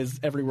listen to his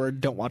every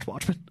word, don't watch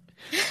Watchmen.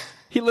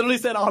 He literally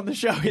said on the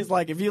show, he's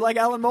like, if you like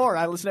Alan Moore,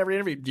 I listen to every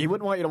interview. He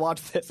wouldn't want you to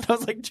watch this. And I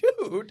was like,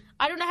 dude.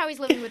 I don't know how he's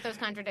living with those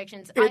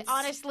contradictions.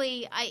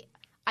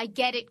 I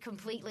get it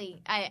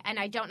completely, and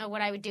I don't know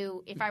what I would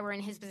do if I were in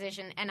his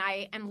position, and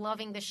I am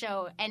loving the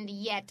show, and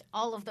yet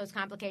all of those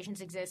complications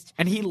exist.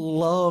 And he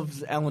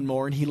loves Alan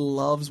Moore, and he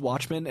loves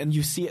Watchmen, and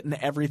you see it in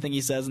everything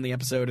he says in the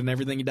episode and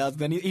everything he does.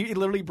 Then he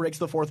literally breaks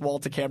the fourth wall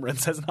to camera and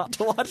says not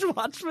to watch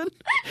Watchmen,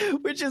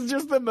 which is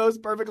just the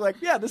most perfect, like,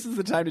 yeah, this is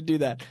the time to do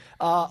that.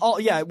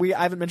 I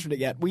haven't mentioned it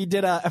yet. We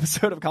did an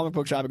episode of Comic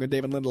Book Shopping with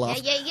David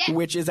Lindelof,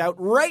 which is out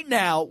right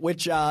now,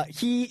 which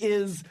he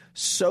is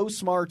so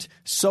smart,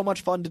 so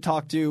much fun to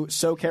talk to,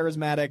 so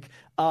charismatic,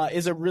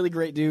 is a really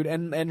great dude.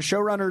 And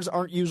showrunners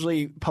aren't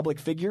usually public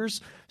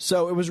figures,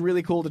 so it was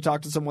really cool to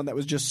talk to someone that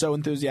was just so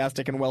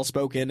enthusiastic and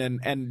well-spoken,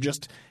 and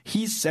just,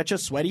 he's such a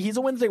sweaty. He's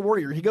a Wednesday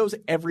warrior. He goes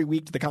every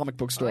week to the comic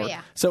book store. Oh,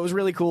 yeah. So it was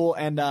really cool,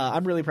 and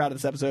I'm really proud of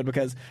this episode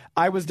because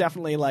I was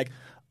definitely like,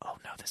 oh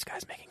no, this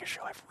guy's making a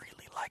show I've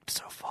really liked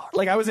so far.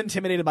 Like, I was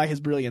intimidated by his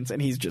brilliance, and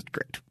he's just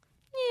great.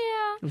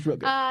 Yeah. It was real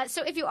good.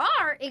 So if you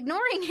are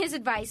ignoring his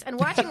advice and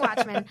watching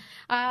Watchmen,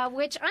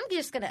 which I'm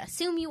just going to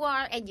assume you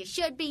are, and you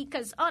should be,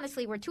 because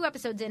honestly, we're 2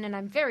 episodes in and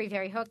I'm very,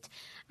 very hooked,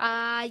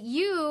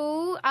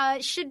 you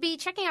should be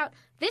checking out.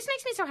 This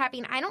makes me so happy,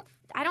 and I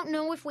don't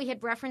know if we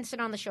had referenced it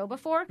on the show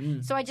before,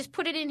 so I just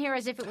put it in here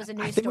as if it was a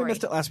news story. I think we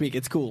missed it last week.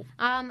 It's cool.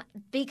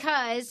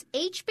 Because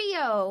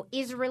HBO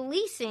is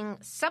releasing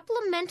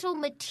supplemental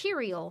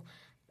material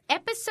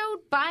episode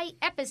by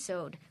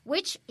episode,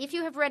 which, if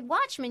you have read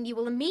Watchmen, you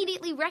will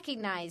immediately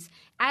recognize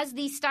as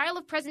the style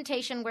of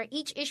presentation where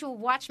each issue of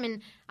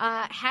Watchmen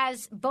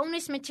has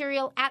bonus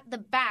material at the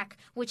back,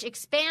 which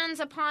expands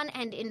upon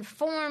and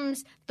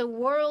informs the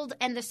world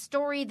and the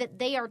story that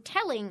they are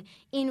telling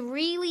in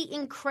really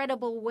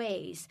incredible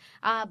ways,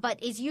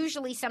 but is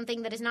usually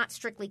something that is not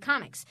strictly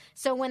comics.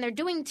 So when they're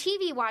doing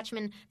TV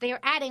Watchmen, they are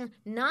adding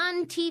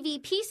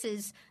non-TV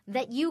pieces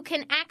that you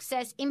can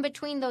access in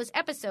between those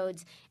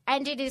episodes,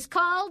 and it is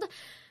called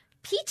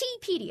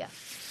PTpedia,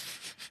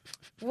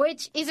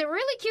 which is a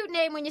really cute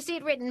name when you see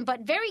it written,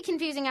 but very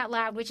confusing out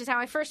loud, which is how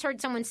I first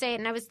heard someone say it,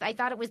 and I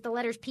thought it was the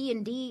letters P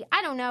and D.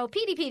 I don't know.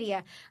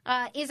 PDpedia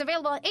is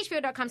available at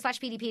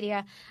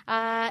hbo.com/PDpedia,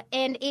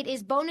 and it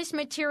is bonus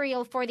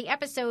material for the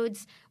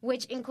episodes,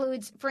 which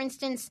includes, for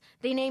instance,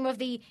 the name of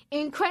the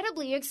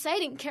incredibly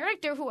exciting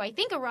character who I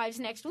think arrives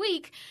next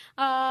week,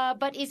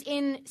 but is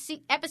in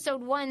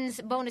episode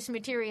 1's bonus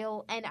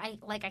material, and I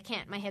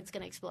can't. My head's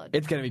going to explode.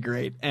 It's going to be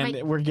great,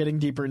 and we're getting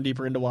deeper and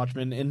deeper into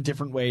Watchmen in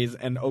different ways,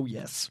 and oh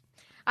yes.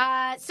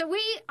 So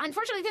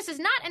unfortunately, this is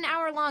not an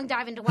hour-long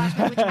dive into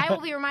Watchmen, which I will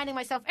be reminding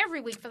myself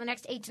every week for the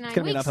next 8 to 9 weeks. It's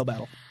going to be an uphill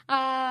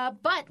battle.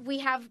 But we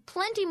have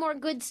plenty more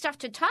good stuff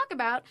to talk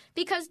about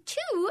because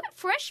 2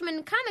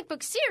 freshman comic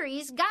book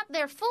series got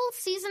their full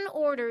season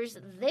orders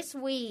this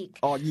week.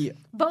 Oh, yeah.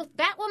 Both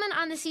Batwoman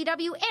on the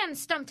CW and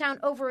Stumptown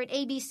over at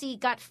ABC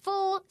got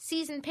full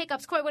season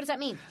pickups. Corey, what does that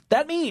mean?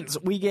 That means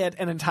we get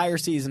an entire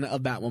season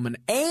of Batwoman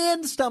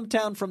and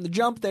Stumptown from the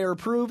jump. They're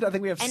approved. I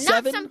think we have 7.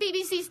 And not some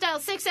BBC-style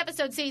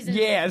 6-episode season.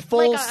 Yeah,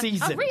 full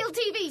season. A real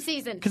TV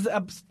season.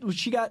 Because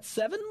she got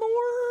 7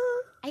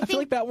 more? I feel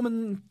like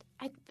Batwoman...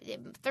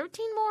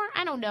 13 more?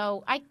 I don't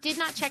know. I did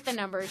not check the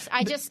numbers.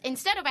 I just,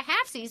 instead of a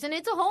half season,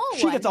 it's a whole one.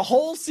 She gets a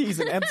whole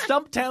season, and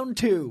Stumptown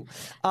too.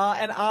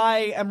 And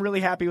I am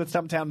really happy with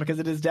Stumptown because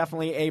it is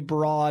definitely a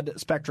broad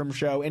spectrum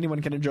show.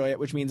 Anyone can enjoy it,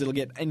 which means it'll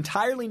get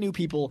entirely new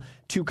people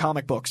to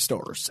comic book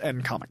stores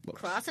and comic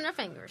books. Crossing our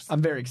fingers.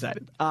 I'm very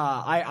excited.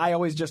 I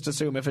always just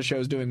assume if a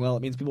show's doing well,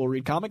 it means people will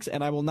read comics,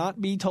 and I will not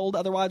be told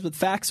otherwise with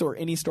facts or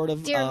any sort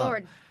of... Dear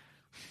Lord,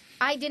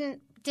 I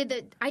didn't do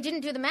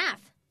the math.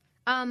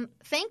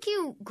 Thank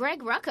you,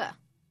 Greg Rucka,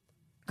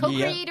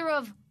 co-creator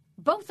of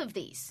both of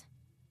these.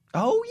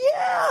 Oh,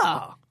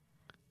 yeah!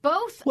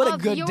 Both what a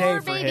of good your day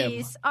for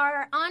babies him.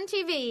 Are on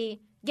TV,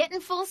 getting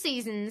full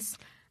seasons.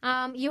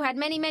 You had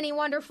many, many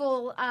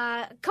wonderful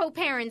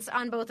co-parents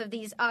on both of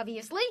these,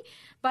 obviously.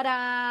 But,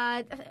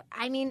 I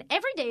mean,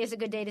 every day is a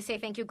good day to say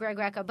thank you, Greg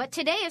Rucka. But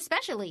today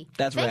especially.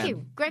 That's right. Thank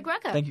you, Greg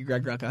Rucka. Thank you,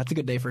 Greg Rucka. That's a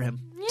good day for him.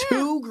 Yeah.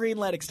 2 green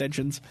light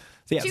extensions.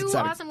 So, yeah, 2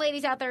 awesome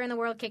ladies out there in the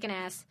world kicking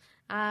ass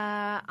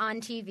on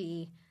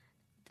TV.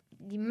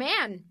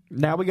 Man.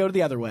 Now we go to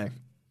the other way.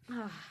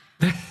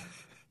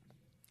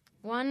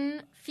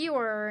 One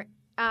fewer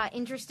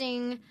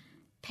interesting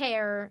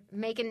pair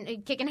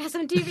kicking ass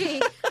on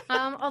TV.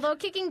 Although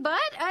kicking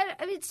butt,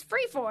 it's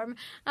freeform.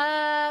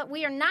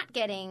 We are not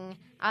getting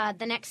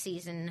the next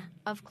season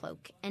of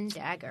Cloak and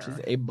Dagger. Which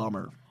is a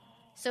bummer.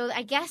 So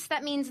I guess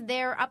that means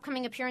their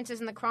upcoming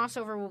appearances in the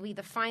crossover will be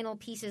the final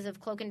pieces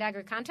of Cloak and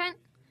Dagger content?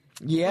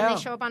 Yeah. When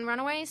they show up on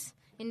Runaways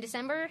in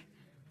December?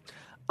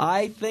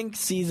 I think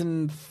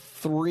season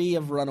 3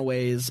 of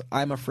Runaways,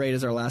 I'm afraid,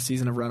 is our last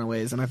season of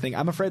Runaways. And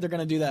I'm afraid they're going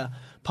to do the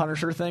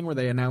Punisher thing where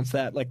they announce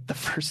that like the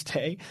first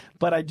day.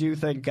 But I do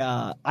think,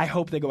 I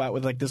hope they go out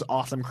with like this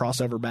awesome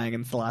crossover bang.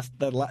 And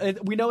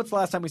it's we know it's the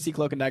last time we see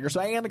Cloak and Dagger,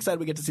 so I am excited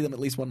we get to see them at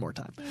least one more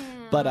time. Yeah.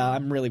 But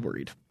I'm really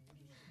worried.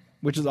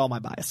 Which is all my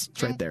bias.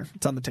 It's right there.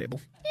 It's on the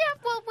table.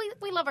 Yeah, well,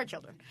 we we love our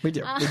children. We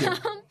do. We do.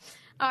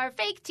 Our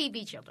fake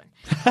TV children.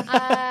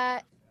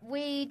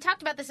 We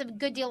talked about this a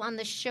good deal on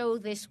the show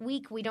this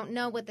week. We don't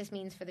know what this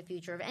means for the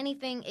future of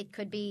anything. It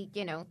could be,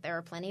 there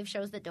are plenty of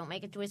shows that don't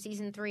make it to a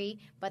season 3,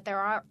 but there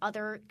are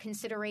other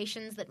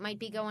considerations that might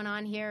be going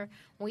on here.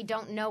 We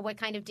don't know what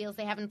kind of deals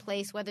they have in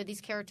place, whether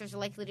these characters are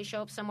likely to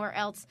show up somewhere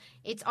else.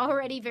 It's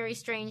already very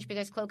strange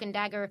because Cloak and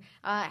Dagger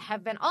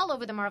have been all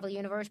over the Marvel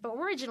Universe, but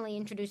were originally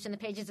introduced in the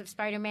pages of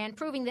Spider-Man,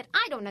 proving that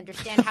I don't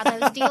understand how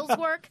those deals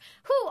work.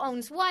 Who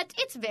owns what?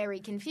 It's very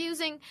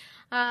confusing.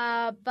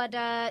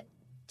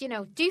 Do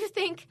you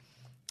think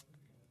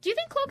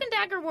Cloak and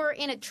Dagger were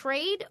in a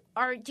trade,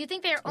 or do you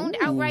think they are owned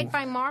outright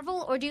by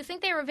Marvel, or do you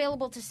think they are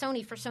available to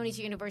Sony for Sony's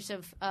universe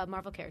of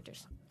Marvel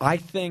characters? I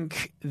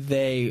think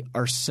they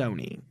are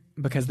Sony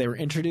because they were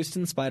introduced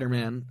in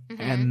Spider-Man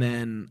and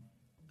then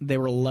they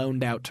were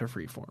loaned out to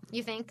Freeform.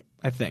 You think?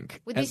 I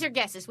think. Well, these are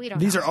guesses. We don't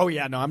These know.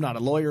 are, no, I'm not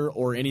a lawyer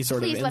or any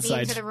sort Please of let insight.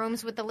 me into the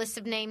rooms with the list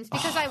of names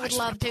because I would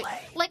love to.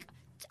 Like,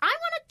 I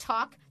want to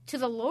talk to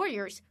the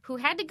lawyers who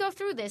had to go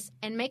through this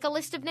and make a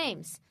list of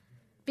names.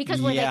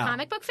 Because were they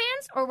comic book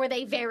fans, or were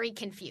they very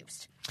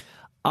confused?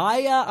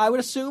 I would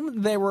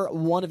assume they were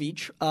one of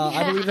each.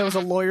 I believe there was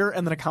a lawyer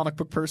and then a comic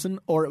book person,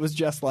 or it was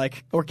just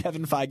or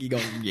Kevin Feige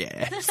going,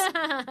 yes.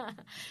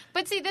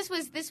 But see, this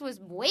was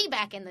way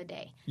back in the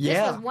day. Yeah.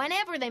 This was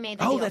whenever they made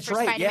the deal for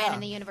Spider-Man yeah. in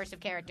the universe of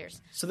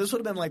characters. So this would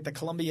have been like the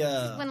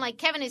Columbia... When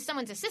Kevin is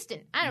someone's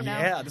assistant. I don't know.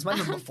 Yeah, this might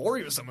have been before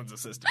he was someone's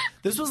assistant.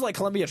 This was like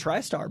Columbia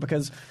TriStar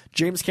because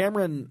James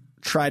Cameron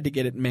tried to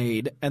get it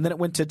made, and then it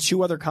went to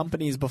 2 other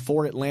companies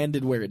before it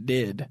landed where it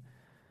did.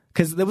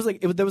 Because there was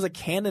a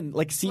Canon,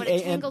 What a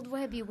tangled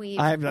web you weave.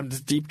 I'm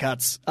just deep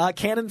cuts.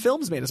 Canon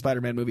Films made a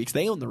Spider-Man movie because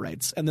they own the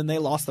rights, and then they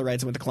lost the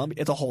rights and went to Columbia.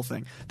 It's a whole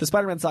thing. The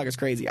Spider-Man saga is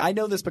crazy. I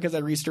know this because I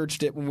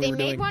researched it when we were doing...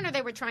 They made one, or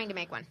they were trying to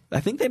make one? I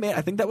think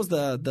that was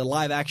the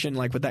live action,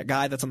 with that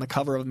guy that's on the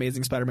cover of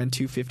Amazing Spider-Man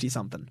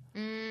 250-something.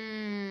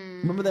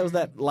 Remember that was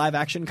that live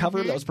action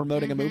cover that was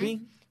promoting a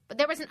movie? But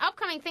there was an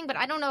upcoming thing, but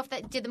I don't know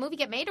if did the movie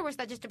get made, or was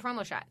that just a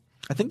promo shot?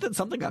 I think that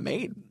something got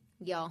made.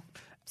 Y'all,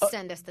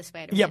 send us the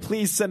Spider-Man. Yeah,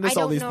 please send us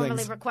all these things. I don't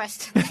normally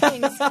request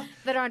things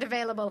that aren't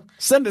available.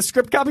 Send us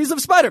script copies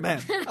of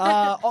Spider-Man.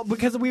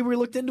 Because we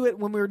looked into it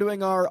when we were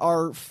doing our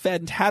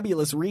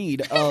fantabulous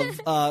read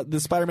of the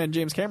Spider-Man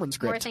James Cameron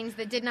script. More things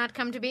that did not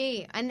come to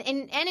be. And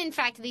in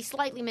fact, the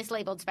slightly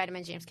mislabeled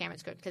Spider-Man James Cameron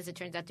script, because it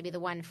turns out to be the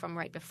one from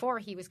right before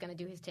he was going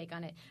to do his take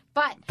on it.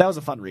 But that was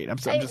a fun read. I'm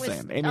just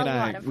saying. Amy and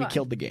I, we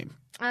killed the game.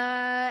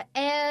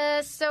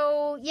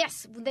 So,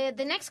 yes,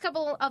 the next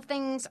couple of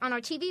things on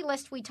our TV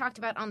list we talked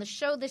about on the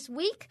show this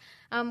week.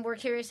 We're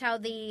curious how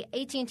the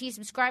AT&T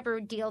subscriber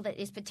deal that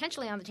is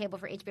potentially on the table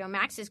for HBO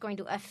Max is going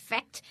to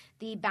affect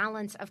the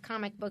balance of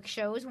comic book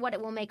shows, what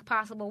it will make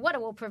possible, what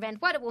it will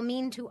prevent, what it will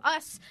mean to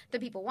us, the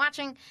people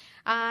watching.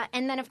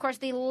 And then, of course,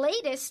 the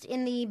latest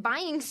in the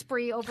buying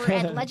spree over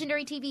at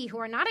Legendary TV, who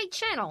are not a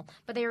channel,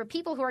 but they are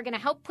people who are going to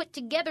help put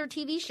together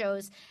TV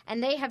shows,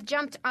 and they have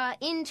jumped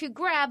in to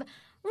grab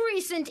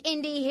recent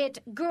indie hit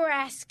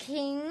Grass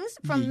Kings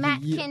from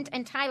Matt Kent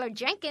and Tyler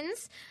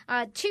Jenkins,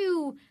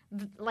 2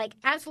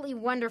 absolutely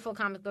wonderful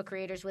comic book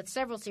creators with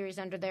several series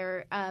under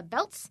their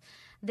belts.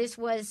 This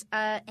was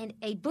a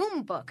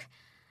Boom book.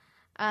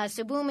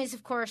 So Boom is,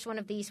 of course, one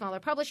of the smaller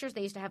publishers.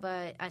 They used to have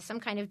some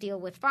kind of deal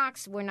with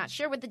Fox. We're not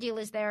sure what the deal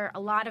is there. A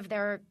lot of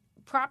their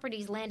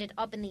properties landed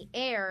up in the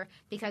air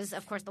because,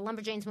 of course, the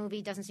Lumberjanes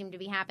movie doesn't seem to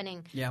be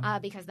happening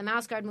because the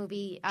Mouse Guard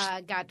movie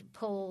got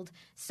pulled.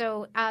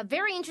 So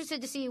very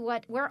interested to see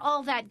where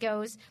all that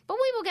goes. But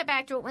we will get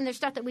back to it when there's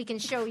stuff that we can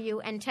show you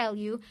and tell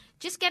you.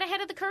 Just get ahead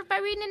of the curve by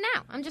reading it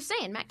now. I'm just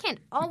saying. Matt Kent,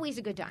 always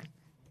a good time.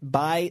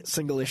 Buy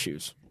single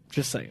issues.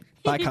 Just saying.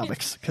 Buy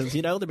comics because,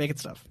 they're making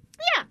stuff.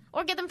 Yeah,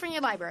 or get them from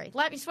your library.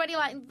 Sweaty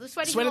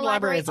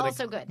Library is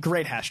also good.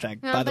 Great hashtag,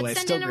 by the way.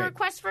 But send in a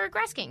request for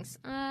Grass Kings.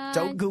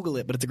 Don't Google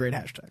it, but it's a great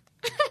hashtag.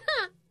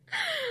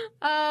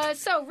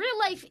 So, real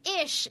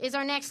life-ish is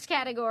our next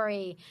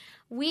category.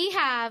 We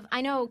have, I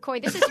know,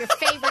 Corey, this is your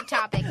favorite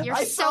topic. You're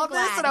I so saw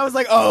glad. this and I was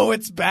like, oh,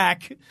 it's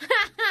back.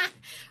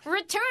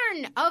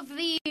 Return of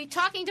the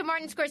talking to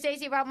Martin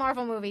Scorsese about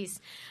Marvel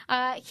movies.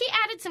 He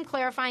added some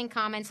clarifying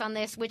comments on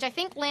this, which I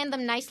think land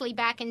them nicely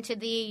back into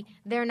the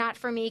they're not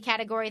for me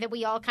category that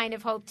we all kind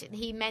of hoped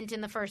he meant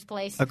in the first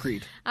place.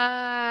 Agreed.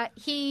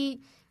 He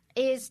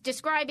is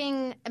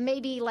describing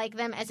maybe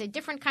them as a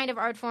different kind of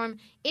art form.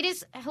 It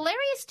is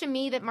hilarious to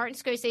me that Martin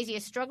Scorsese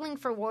is struggling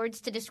for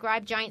words to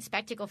describe giant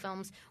spectacle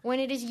films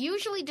when it is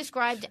usually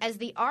described as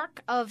the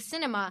arc of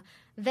cinema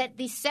that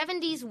the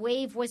 70s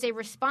wave was a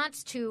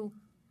response to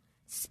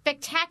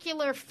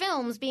spectacular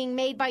films being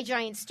made by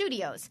giant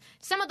studios.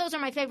 Some of those are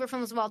my favorite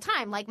films of all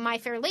time, like My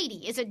Fair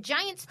Lady is a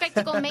giant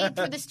spectacle made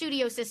through the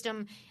studio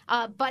system,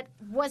 but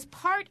was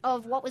part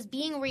of what was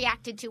being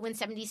reacted to when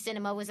 70s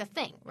cinema was a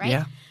thing, right?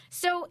 Yeah.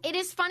 So it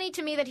is funny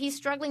to me that he's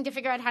struggling to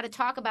figure out how to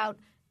talk about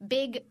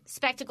big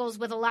spectacles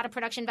with a lot of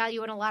production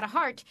value and a lot of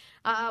heart,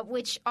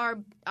 which are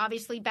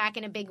obviously back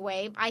in a big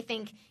way. I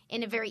think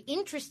in a very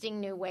interesting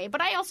new way.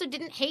 But I also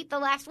didn't hate the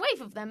last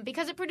wave of them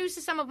because it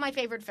produces some of my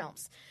favorite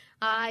films.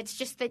 It's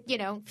just that,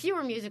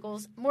 fewer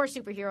musicals, more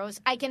superheroes.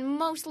 I can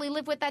mostly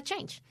live with that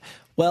change.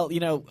 Well,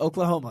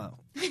 Oklahoma.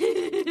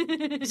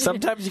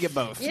 Sometimes you get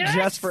both, Yes!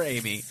 just for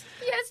Amy.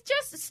 Yes,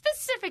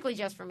 specifically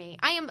just for me.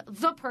 I am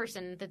the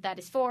person that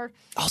is for.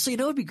 Also, it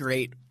would be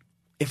great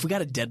if we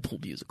got a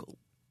Deadpool musical.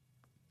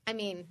 I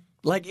mean,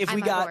 like if I'm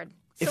we on got board.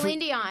 Celine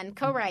Dion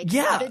co-writes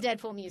Yeah. the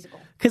Deadpool musical.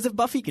 Because if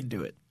Buffy can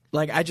do it,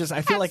 I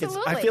feel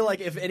Absolutely. like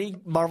if any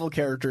Marvel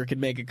character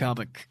can make a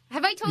comic.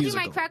 Have I told you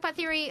musical. my crackpot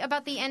theory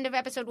about the end of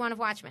episode 1 of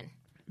Watchmen?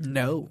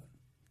 No.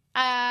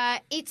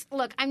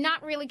 Look, I'm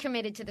not really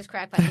committed to this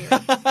crackpot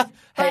theory.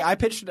 Hey, I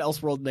pitched an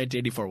Elseworld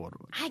 1984 one.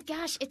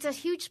 Gosh, it's a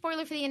huge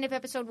spoiler for the end of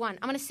episode 1.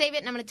 I'm going to save it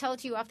and I'm going to tell it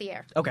to you off the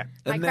air. Okay.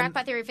 My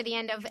crackpot theory for the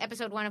end of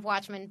episode 1 of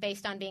Watchmen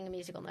based on being a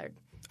musical nerd.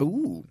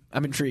 Ooh,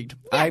 I'm intrigued.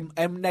 Yeah.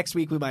 I'm next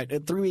week we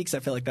might 3 weeks. I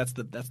feel like that's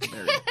the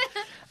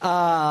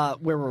area.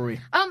 Where were we?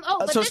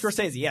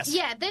 Scorsese, yes.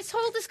 Yeah, this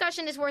whole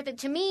discussion is worth it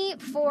to me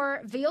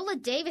for Viola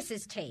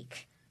Davis's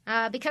take.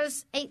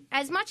 Because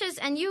as much as,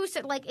 and you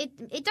said,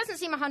 it doesn't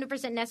seem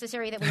 100%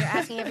 necessary that we are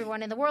asking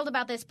everyone in the world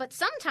about this, but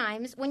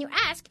sometimes when you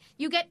ask,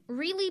 you get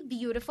really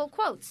beautiful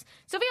quotes.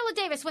 So Viola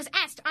Davis was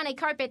asked on a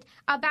carpet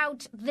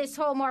about this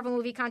whole Marvel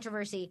movie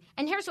controversy,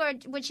 and here's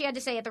what she had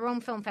to say at the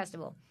Rome Film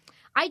Festival.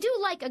 I do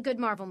like a good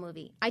Marvel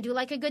movie. I do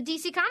like a good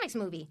DC Comics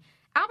movie.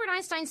 Albert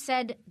Einstein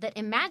said that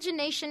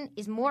imagination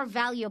is more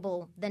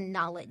valuable than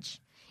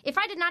knowledge. If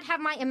I did not have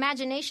my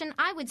imagination,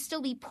 I would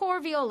still be poor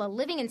Viola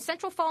living in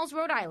Central Falls,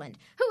 Rhode Island,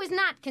 who is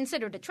not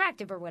considered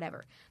attractive or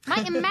whatever.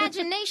 My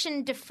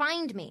imagination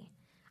defined me.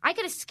 I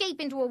could escape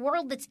into a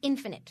world that's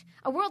infinite,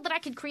 a world that I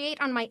could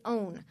create on my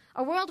own,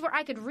 a world where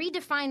I could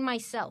redefine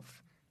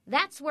myself.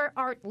 That's where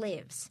art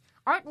lives.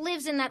 Art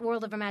lives in that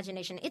world of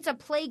imagination. It's a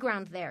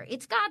playground there.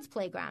 It's God's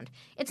playground.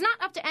 It's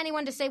not up to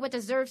anyone to say what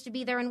deserves to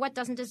be there and what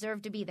doesn't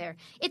deserve to be there.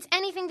 It's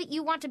anything that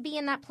you want to be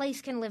in that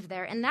place can live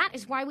there. And that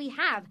is why we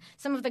have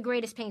some of the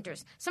greatest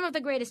painters, some of the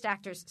greatest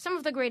actors, some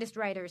of the greatest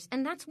writers.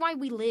 And that's why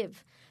we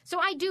live. So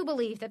I do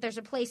believe that there's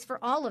a place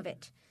for all of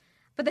it.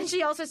 But then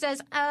she also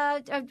says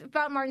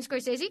about Martin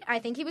Scorsese, I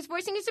think he was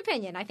voicing his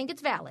opinion. I think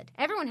it's valid.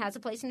 Everyone has a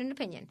place and an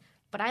opinion.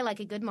 But I like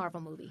a good Marvel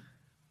movie.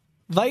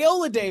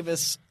 Viola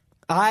Davis.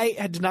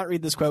 I did not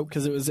read this quote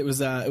because it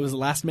was a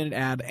last-minute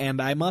ad, and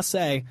I must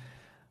say,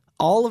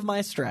 all of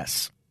my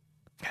stress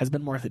has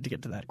been worth it to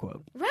get to that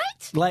quote. Right?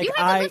 Like you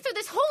had to live through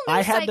this whole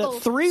news cycle I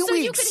had 3 so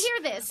weeks you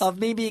could hear this. of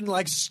me being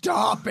like,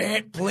 stop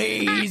it,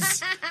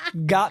 please,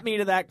 got me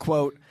to that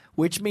quote,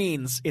 which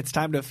means it's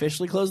time to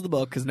officially close the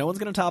book because no one's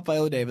going to top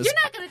Viola Davis. You're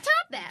not going to top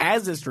that.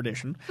 As is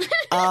tradition.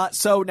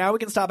 So now we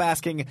can stop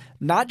asking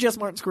not just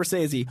Martin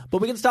Scorsese, but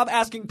we can stop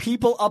asking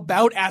people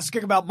about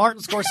asking about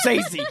Martin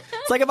Scorsese.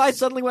 It's like if I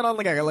suddenly went on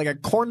like a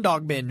corn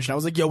dog binge and I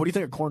was like, yo, what do you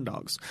think of corn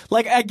dogs?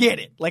 Like, I get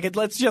it.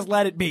 Let's just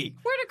let it be.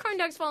 Where do corn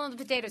dogs fall on the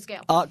potato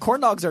scale?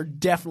 Corn dogs are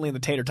definitely in the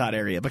tater tot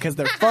area because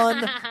they're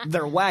fun,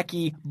 they're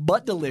wacky,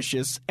 but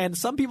delicious, and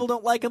some people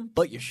don't like them,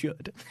 but you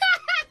should.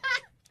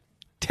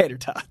 Tater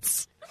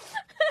tots.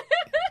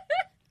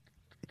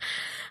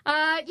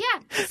 Yeah.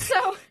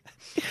 So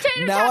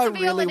tater now tots I and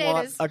Viola really want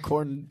Davis. a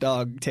corn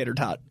dog tater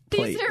tot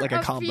plate, These are like a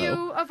combo.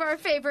 few of our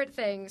favorite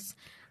things.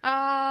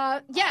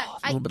 A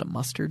little bit of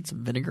mustard,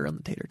 some vinegar on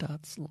the tater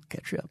tots, a little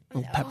ketchup, a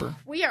little pepper.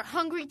 We are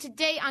hungry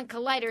today on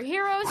Collider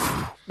Heroes.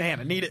 Man,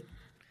 I need it.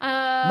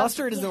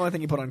 Mustard is the only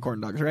thing you put on corn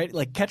dogs, right?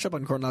 Like ketchup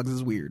on corn dogs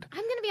is weird. I'm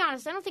going to be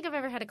honest. I don't think I've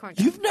ever had a corn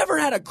dog. You've never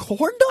had a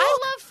corn dog? I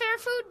love fair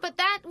food, but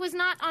that was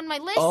not on my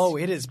list. Oh,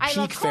 it is I peak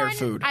love fair corn.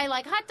 food. I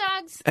like hot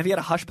dogs. Have you had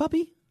a hush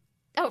puppy?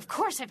 Oh, of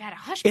course I've had a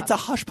hush puppy. It's a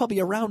hush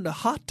puppy around a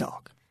hot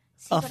dog.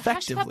 See, but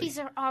effectively. hush puppies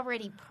are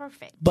already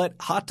perfect. But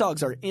hot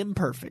dogs are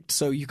imperfect,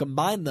 so you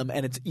combine them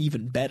and it's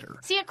even better.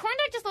 See, a corn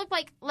dog just looked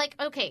like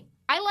okay,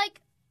 I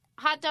like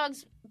hot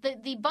dogs.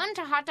 The bun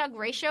to hot dog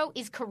ratio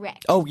is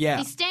correct. Oh, yeah.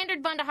 The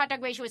standard bun to hot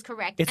dog ratio is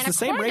correct. It's and the a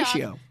same corn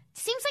ratio. Dog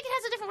seems like it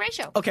has a different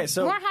ratio. Okay,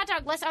 so more hot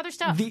dog, less other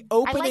stuff. The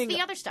opening, I like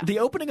the other stuff. The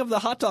opening of the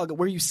hot dog,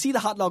 where you see the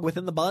hot dog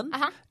within the bun,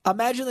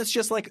 imagine it's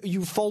just like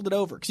you fold it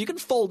over. Because you can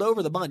fold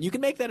over the bun. You can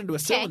make that into a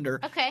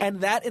cylinder. Okay.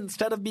 And that,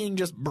 instead of being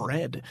just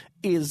bread,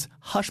 is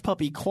hush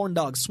puppy corn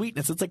dog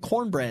sweetness. It's like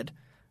cornbread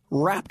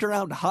wrapped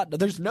around a hot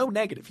dog. There's no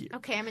negative here.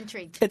 Okay, I'm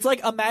intrigued. It's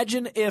like,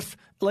 imagine if,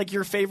 like,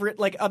 your favorite,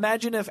 like,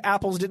 imagine if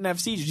apples didn't have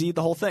seeds. You eat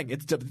the whole thing.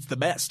 It's the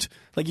best.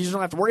 Like, you just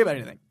don't have to worry about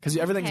anything because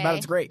everything's about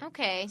it's great.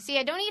 Okay. See,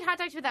 I don't eat hot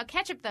dogs without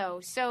ketchup,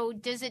 though. So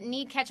does it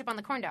need ketchup on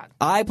the corn dog?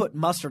 I put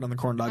mustard on the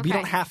corn dog, but you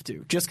Okay. don't have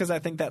to. Just because I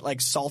think that, like,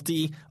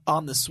 salty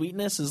on the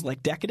sweetness is,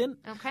 like, decadent.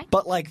 Okay.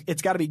 But, like,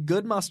 it's got to be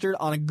good mustard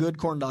on a good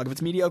corn dog. If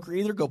it's mediocre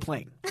either, go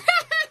plain.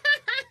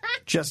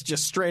 Just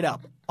straight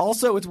up.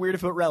 Also, it's weird to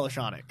put relish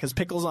on it because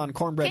pickles on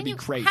cornbread would be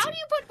crazy. How do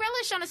you put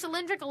relish on a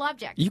cylindrical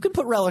object? You can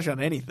put relish on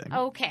anything.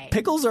 Okay.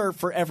 Pickles are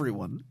for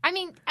everyone. I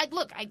mean,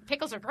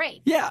 pickles are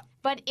great. Yeah.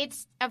 but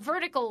it's a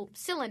vertical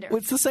cylinder. Well,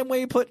 it's the same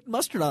way you put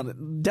mustard on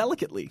it,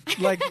 delicately.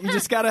 Like, you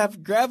just got to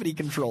have gravity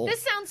control.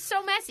 This sounds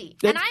so messy.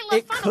 And I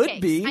love funnel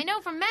cakes. Be. I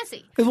know from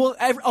messy. Well,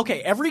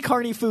 every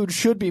carny food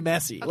should be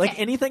messy. Okay. Like,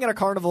 anything at a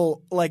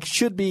carnival, like,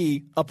 should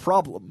be a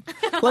problem.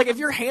 Like, if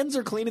your hands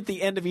are clean at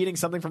the end of eating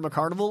something from a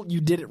carnival,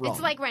 you did it wrong.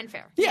 It's like Ren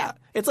Fair. Yeah.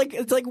 It's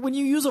like when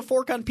you use a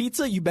fork on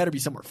pizza, you better be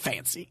somewhere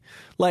fancy.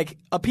 Like,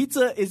 a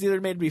pizza is either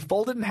made to be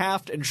folded in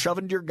half and shoved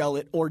into your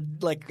gullet or,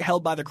 like,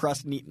 held by the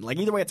crust and eaten. Like,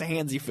 either way, it's a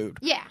handsy food.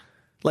 Yeah.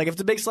 Like, if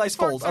it's a big slice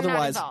fold,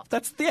 otherwise,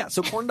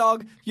 so corn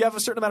dog, you have a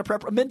certain amount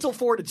of mental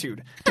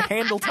fortitude to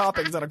handle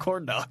toppings on a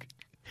corn dog.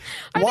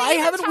 Why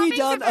haven't we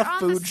done a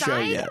food show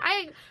yet?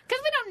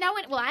 Because we don't know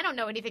it. Well, I don't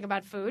know anything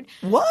about food.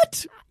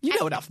 What? You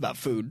know enough about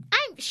food.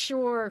 I'm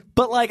sure.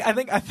 But, like, I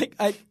think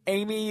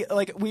Amy,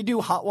 like, we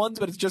do hot ones,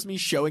 but it's just me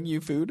showing you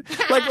food.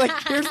 Like,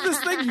 here's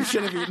this thing you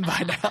should have eaten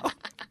by now.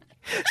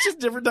 It's just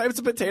different types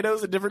of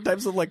potatoes and different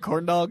types of, like,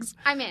 corn dogs.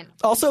 I'm in.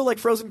 Also, like,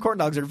 frozen corn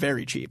dogs are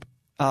very cheap.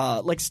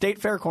 Like, State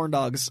Fair corn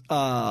dogs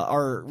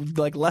are,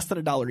 like, less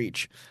than $1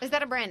 each. Is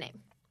that a brand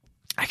name?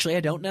 Actually,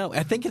 I don't know.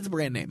 I think it's a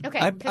brand name. Okay.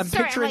 I'm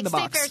picturing the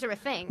box. State fairs are a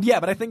thing. Yeah,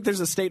 but I think there's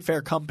a State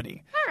Fair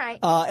company. All right.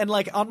 And,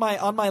 like, on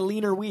my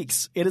leaner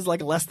weeks, it is,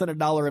 like, less than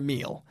 $1 a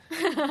meal.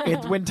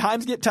 When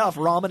times get tough,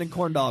 ramen and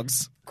corn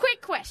dogs.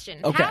 Quick question.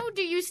 Okay. How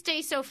do you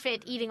stay so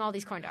fit eating all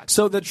these corn dogs?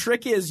 So the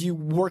trick is you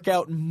work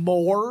out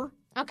more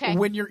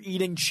when you're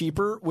eating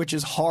cheaper, which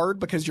is hard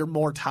because you're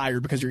more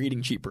tired because you're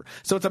eating cheaper.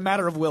 So it's a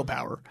matter of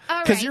willpower.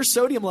 Because your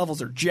sodium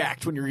levels are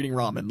jacked when you're eating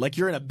ramen. Like,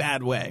 you're in a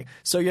bad way.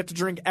 So you have to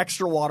drink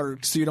extra water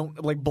so you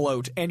don't, like,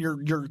 bloat. And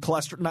your your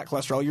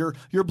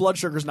blood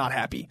sugar's not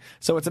happy.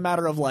 So it's a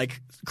matter of,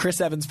 like, Chris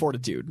Evans'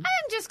 fortitude.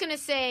 I'm just going to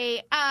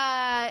say,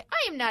 I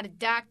am not a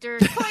doctor.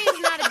 Coy is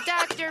not a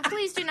doctor.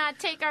 Please do not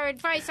take our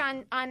advice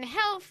on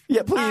health.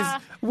 Yeah, please.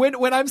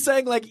 When I'm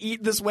saying, like,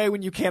 eat this way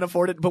when you can't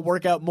afford it but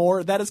work out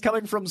more, that is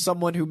coming from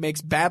someone who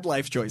makes bad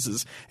life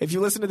choices. If you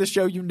listen to this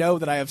show, you know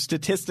that I have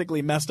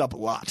statistically messed up a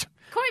lot.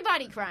 Coy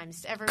body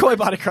crimes, everyone. Coy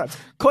body crimes.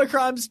 Coy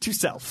crimes to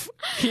self.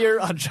 Here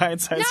on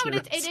Giant Size No,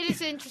 Heroes. but it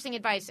is interesting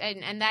advice,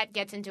 and that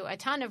gets into a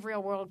ton of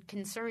real-world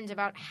concerns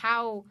about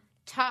how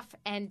tough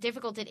and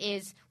difficult it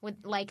is with,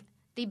 like,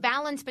 the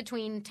balance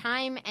between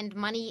time and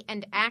money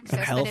and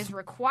access that is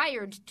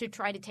required to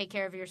try to take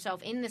care of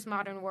yourself in this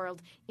modern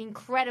world.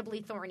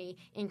 Incredibly thorny,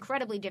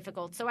 incredibly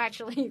difficult. So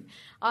actually,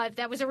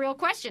 that was a real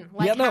question.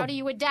 Like, how do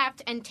you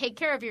adapt and take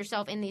care of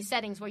yourself in these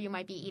settings where you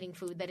might be eating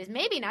food that is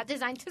maybe not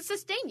designed to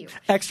sustain you?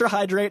 Extra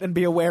hydrate and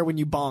be aware when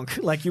you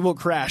bonk. Like, you will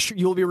crash.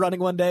 You will be running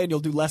one day and you'll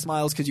do less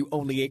miles because you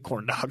only ate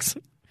corn dogs.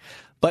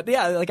 But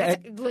yeah, like,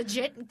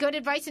 legit good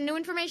advice and new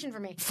information for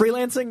me.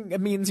 Freelancing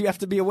means you have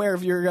to be aware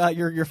of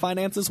your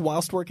finances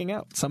whilst working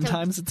out.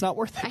 Sometimes it's not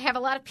worth it. I have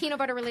a lot of peanut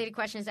butter related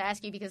questions to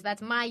ask you because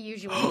that's my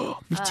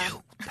usual. Me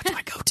too. That's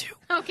my go-to.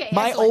 Okay.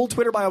 My old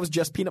Twitter bio was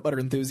just peanut butter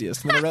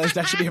enthusiast, and then I realized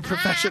I should be a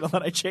professional,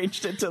 and I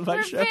changed it to my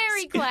We're shows.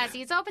 very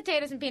classy. It's all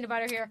potatoes and peanut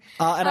butter here.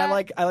 And I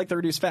like the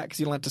reduced fat because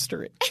you don't have to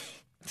stir it.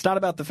 It's not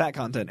about the fat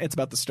content; it's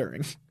about the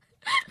stirring.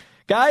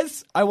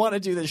 Guys, I want to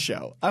do this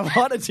show. I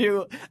want to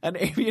do an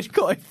Amy and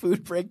Coy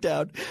food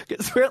breakdown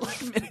because we're at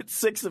like minute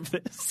 6 of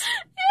this.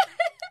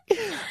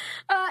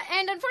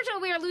 And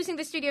unfortunately, we are losing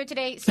the studio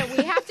today, so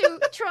we have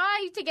to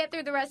try to get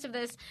through the rest of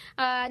this.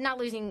 Not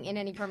losing in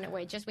any permanent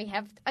way, just we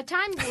have a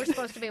time we're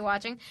supposed to be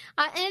watching.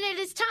 And it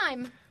is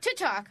time to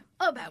talk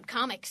about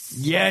comics.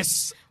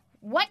 Yes.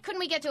 What couldn't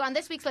we get to on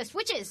this week's list?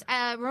 Which is,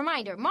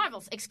 reminder,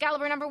 Marvel's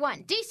Excalibur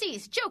 #1,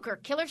 DC's Joker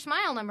Killer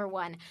Smile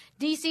 #1,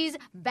 DC's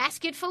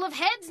Basket Full of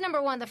Heads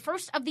 #1, the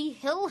first of the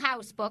Hill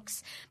House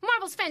books,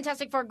 Marvel's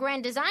Fantastic Four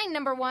Grand Design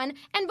 #1,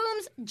 and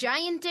Boom's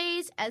Giant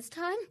Days as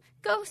Time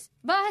Goes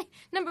By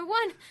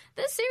 #1,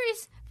 the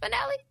series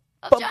finale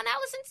of John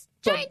Allison's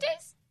Giant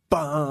Days.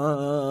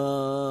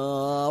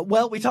 Well,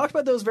 we talked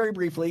about those very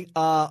briefly.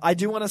 I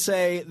do want to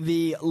say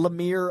the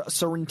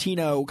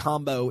Lemire-Sorrentino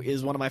combo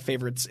is one of my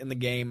favorites in the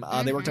game.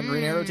 They worked on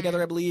Green Arrow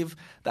together, I believe.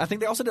 I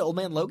think they also did Old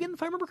Man Logan,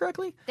 if I remember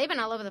correctly. They've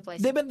been all over the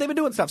place. They've been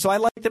doing stuff, so I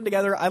like them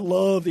together. I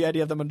love the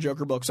idea of them in a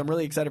Joker book, so I'm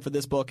really excited for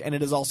this book. And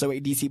it is also a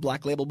DC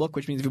Black Label book,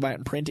 which means if you buy it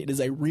in print, it is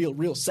a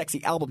real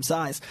sexy album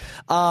size.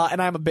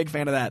 And I'm a big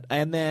fan of that.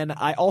 And then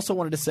I also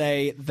wanted to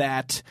say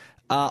that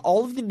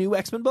all of the new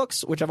X-Men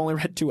books, which I've only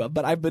read 2 of,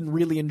 but I've been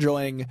really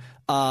enjoying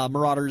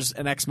Marauders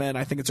and X-Men.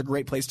 I think it's a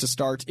great place to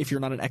start if you're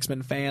not an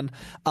X-Men fan.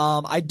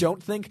 I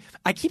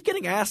keep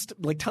getting asked,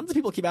 like tons of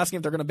people keep asking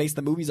if they're going to base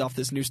the movies off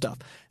this new stuff.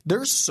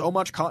 There's so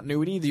much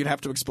continuity that you'd have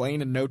to explain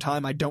in no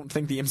time. I don't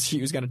think the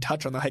MCU is going to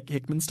touch on the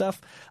Hickman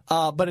stuff,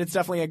 but it's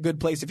definitely a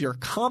good place if you're a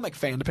comic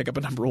fan to pick up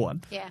a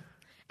 #1. Yeah.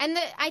 And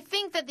I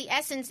think that the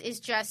essence is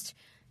just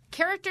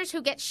characters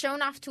who get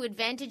shown off to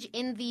advantage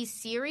in these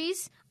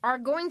series are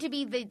going to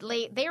be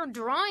they are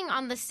drawing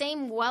on the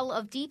same well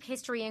of deep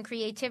history and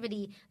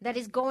creativity that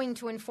is going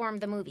to inform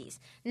the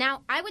movies.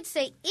 Now, I would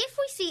say if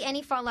we see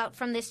any fallout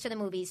from this to the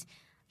movies,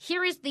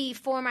 here is the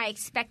form I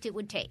expect it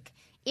would take.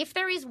 if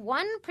there is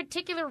one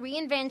particular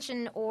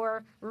reinvention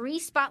or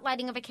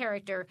re-spotlighting of a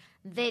character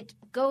that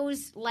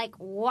goes like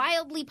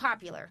wildly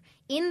popular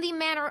in the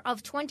manner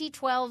of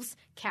 2012's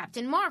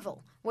Captain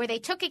Marvel, where they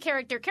took a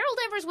character, Carol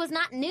Danvers was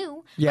not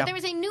new, but there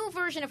was a new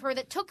version of her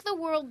that took the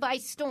world by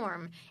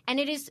storm. And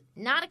it is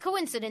not a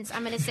coincidence,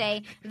 I'm going to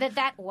say,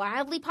 that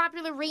wildly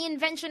popular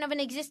reinvention of an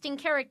existing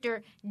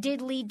character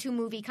did lead to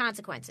movie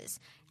consequences.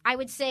 I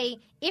would say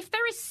if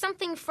there is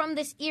something from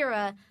this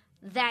era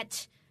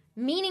that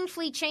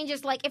meaningfully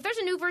changes, like if there's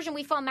a new version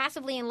we fall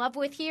massively in love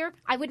with here,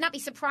 I would not be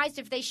surprised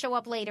if they show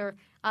up later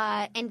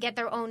and get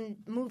their own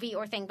movie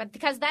or thing. But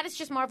because that is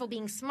just Marvel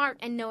being smart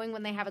and knowing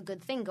when they have a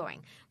good thing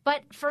going.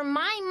 But for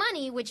my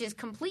money, which is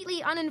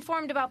completely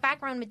uninformed about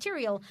background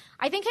material,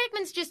 I think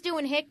Hickman's just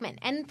doing Hickman.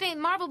 And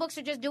Marvel books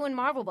are just doing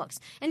Marvel books.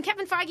 And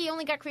Kevin Feige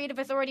only got creative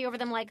authority over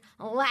them like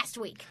last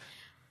week.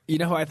 You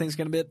know who I think is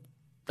going to be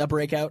a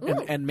breakout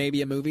and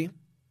maybe a movie?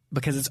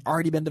 Because it's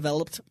already been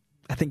developed.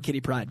 I think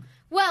Kitty Pryde.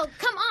 Well,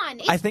 come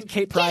on. I think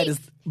Kate Pryde is...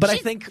 But I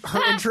think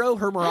her intro,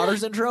 her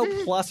Marauders intro,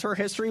 plus her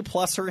history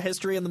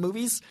in the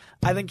movies,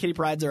 I think Kitty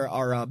Pryde's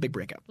are a big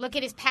breakout. Look,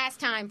 it is past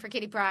time for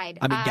Kitty Pryde.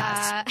 I mean,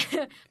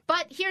 guys.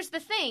 But here's the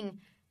thing.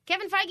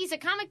 Kevin Feige's a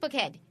comic book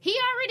head. He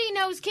already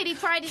knows Kitty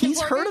Pryde is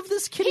He's important. Heard of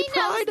this Kitty Pryde?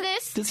 He knows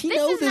this. Does he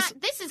know this?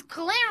 This is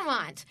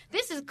Claremont.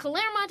 This is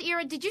Claremont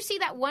era. Did you see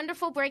that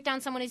wonderful breakdown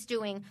someone is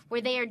doing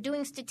where they are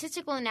doing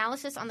statistical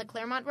analysis on the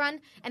Claremont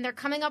run and they're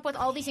coming up with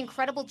all these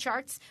incredible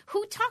charts?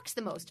 Who talks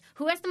the most?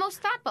 Who has the most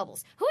thought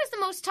bubbles? Who has the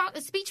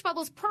most speech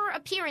bubbles per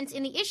appearance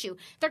in the issue?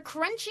 They're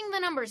crunching the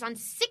numbers on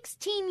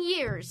 16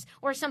 years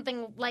or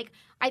something like...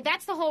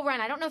 that's the whole run.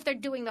 I don't know if they're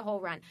doing the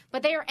whole run.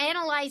 But they are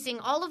analyzing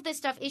all of this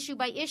stuff issue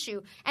by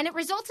issue. And it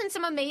results in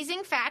some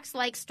amazing facts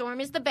like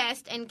Storm is the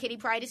best and Kitty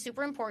Pryde is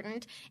super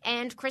important.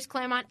 And Chris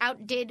Claremont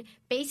outdid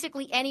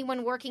basically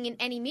anyone working in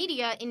any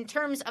media in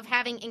terms of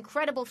having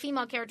incredible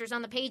female characters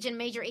on the page in a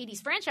major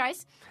 80s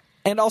franchise.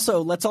 And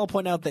also, let's all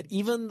point out that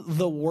even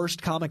the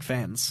worst comic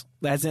fans,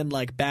 as in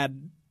like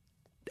bad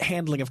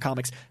handling of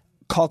comics,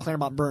 call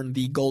Claremont Byrne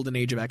the golden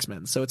age of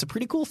X-Men. So it's a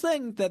pretty cool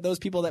thing that those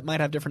people that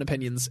might have different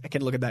opinions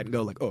can look at that and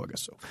go like, oh, I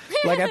guess so.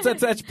 Like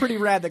that's pretty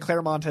rad that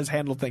Claremont has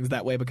handled things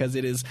that way because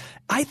it is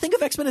 – I think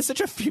of X-Men as such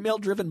a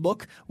female-driven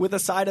book with a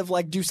side of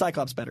like do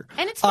Cyclops better.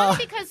 And it's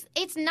funny because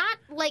it's not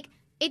like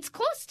 – it's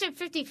close to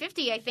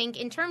 50-50, I think,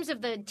 in terms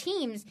of the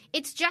teams.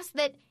 It's just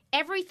that –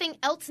 everything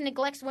else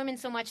neglects women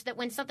so much that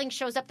when something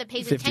shows up that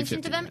pays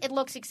attention to them, it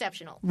looks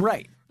exceptional.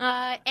 Right.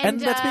 And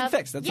that's being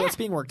fixed. That's what's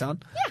being worked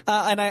on.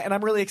 Yeah. And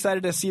I'm really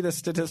excited to see this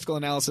statistical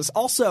analysis.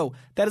 Also,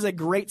 that is a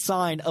great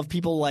sign of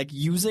people like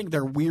using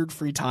their weird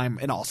free time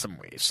in awesome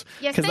ways.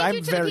 Yes, thank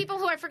you to the people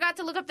who I forgot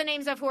to look up the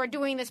names of who are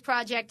doing this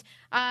project.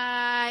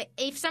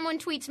 If someone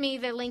tweets me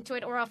the link to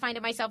it or I'll find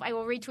it myself, I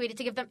will retweet it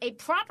to give them a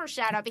proper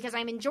shout out because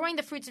I'm enjoying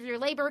the fruits of your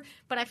labor,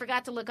 but I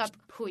forgot to look up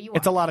who you are.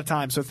 It's a lot of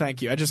time, so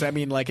thank you. I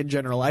mean like in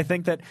general, I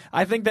think that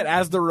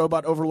as the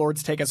robot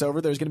overlords take us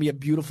over, there's going to be a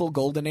beautiful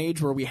golden age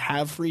where we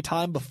have free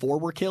time before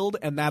we're killed,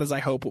 and that is, I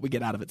hope, what we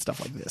get out of it, stuff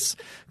like this.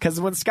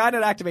 Because when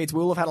Skynet activates, we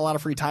will have had a lot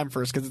of free time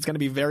first because it's going to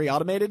be very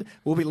automated.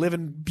 We'll be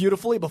living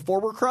beautifully before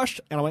we're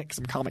crushed, and I'll make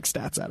some comic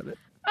stats out of it.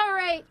 All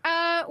right.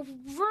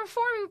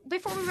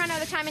 Before we run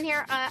out of time in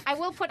here, I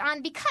will put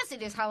on, because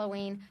it is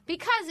Halloween,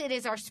 because it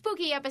is our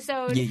spooky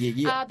episode,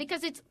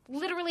 because it's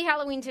literally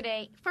Halloween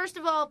today. First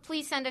of all,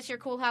 please send us your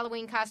cool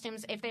Halloween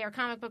costumes if they are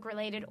comic book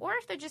related or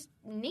if they're just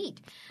neat.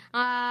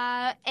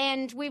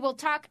 And we will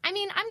talk. I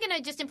mean, I'm going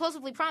to just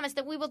impulsively promise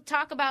that we will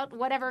talk about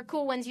whatever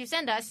cool ones you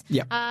send us,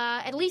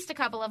 at least a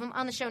couple of them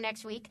on the show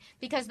next week,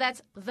 because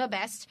that's the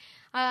best.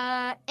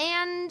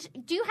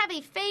 And do you have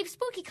a fave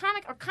spooky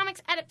comic or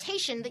comics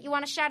adaptation that you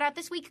want to shout out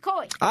this week,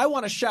 Coy? I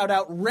want to shout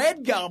out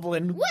Red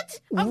Goblin.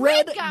 What? A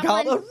Red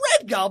Goblin? A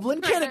Red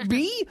Goblin? Can it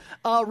be?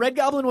 Red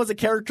Goblin was a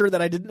character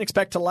that I didn't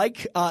expect to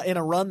like in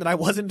a run that I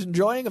wasn't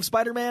enjoying of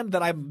Spider-Man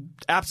that I'm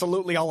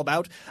absolutely all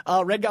about.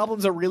 Red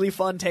Goblin's a really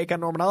fun take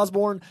on Norman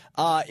Osborn.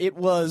 It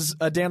was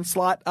a Dan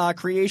Slott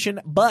creation,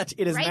 but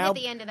it is right now... at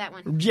the end of that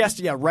one. Yes,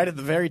 right at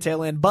the very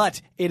tail end,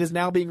 but it is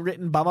now being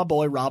written by my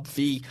boy Rob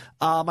Fee.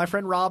 My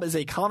friend Rob is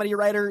a comedy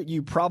writer.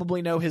 You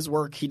probably know his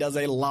work. He does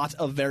a lot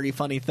of very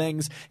funny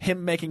things.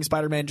 Him making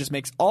Spider-Man just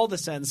makes all the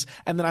sense.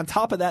 And then on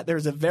top of that,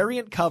 there's a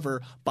variant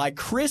cover by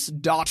Chris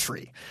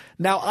Daughtry.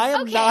 Now, I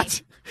am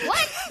not...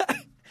 What?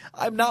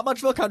 I'm not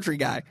much of a country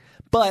guy,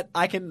 but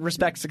I can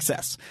respect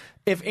success.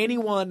 If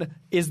anyone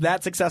is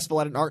that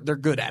successful at an art, they're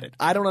good at it.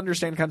 I don't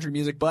understand country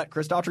music, but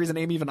Chris Daughtry is a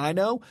name even I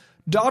know.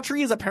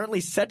 Daughtry is apparently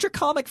such a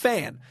comic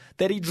fan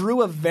that he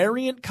drew a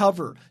variant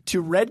cover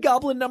to Red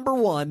Goblin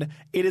 #1.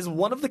 It is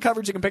one of the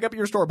covers you can pick up at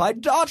your store by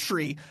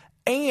Daughtry,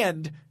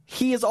 and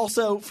he is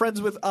also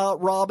friends with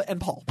Rob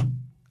and Paul.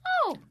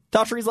 Oh.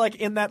 Daughtry's like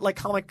in that like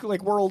comic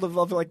like world of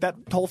like that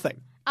whole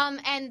thing.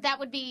 And that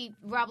would be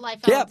Rob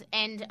Liefeld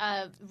and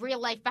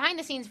real-life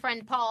behind-the-scenes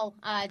friend Paul,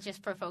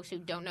 just for folks who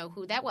don't know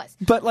who that was.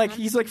 But,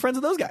 he's, friends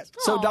with those guys.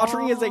 So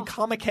Daughtry is a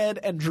comic head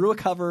and drew a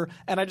cover,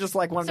 and I just,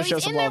 wanted to show some love. So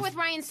he's in there with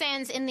Ryan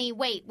Sands in the,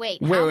 wait,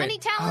 how many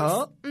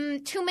talents?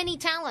 Too many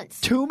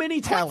talents. Too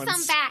many talents.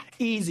 Put some back.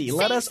 Easy. Save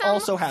Let us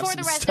also have some for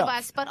the rest stuff. of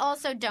us, but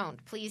also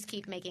don't. Please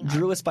keep making art.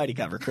 Drew a Spidey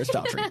cover, Chris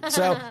Daughtry.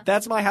 So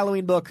that's my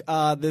Halloween book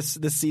this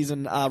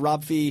season.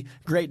 Rob Fee,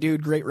 great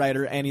dude, great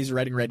writer, and he's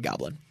writing Red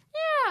Goblin.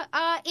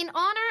 In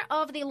honor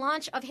of the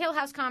launch of Hill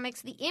House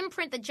Comics, the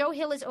imprint that Joe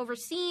Hill is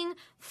overseeing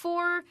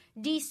for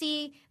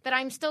DC that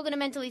I'm still going to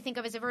mentally think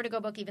of as a Vertigo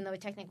book, even though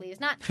it technically is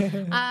not.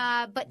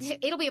 But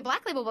it'll be a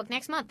Black Label book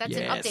next month. That's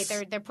an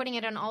update. They're putting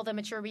it on all the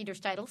mature readers'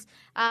 titles.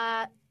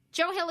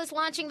 Joe Hill is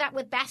launching that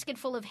with Basket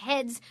Full of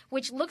Heads,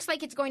 which looks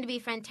like it's going to be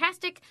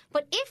fantastic.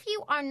 But if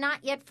you are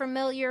not yet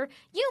familiar,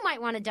 you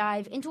might want to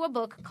dive into a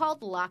book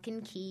called Lock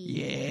and Key.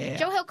 Yeah.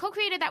 Joe Hill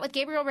co-created that with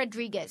Gabriel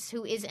Rodriguez,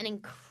 who is an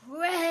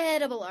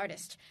incredible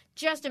artist.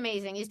 Just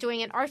amazing. He's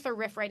doing an Arthur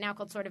riff right now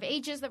called Sort of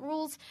Ages That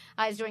Rules.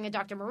 He's doing a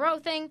Dr. Moreau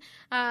thing.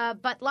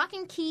 But Lock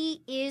and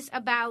Key is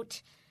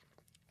about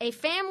a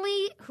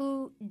family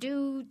who,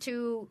 due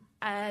to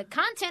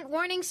content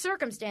warning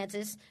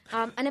circumstances,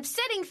 an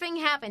upsetting thing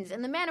happens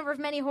in the manner of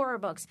many horror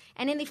books.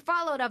 And in the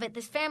fallout of it,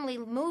 this family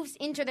moves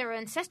into their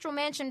ancestral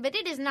mansion, but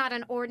it is not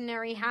an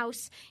ordinary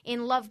house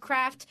in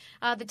Lovecraft,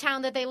 the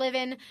town that they live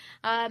in.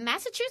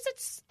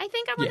 Massachusetts, I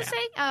think I want to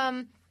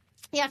say.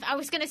 Yeah, I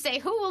was going to say,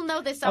 who will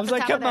know this off the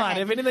top of their head? I was like, come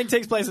on, if anything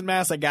takes place in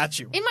Mass, I got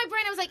you. In my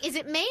brain, I was like, is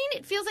it Maine?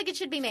 It feels like it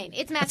should be Maine.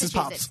 It's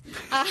Massachusetts.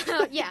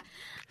 Yeah.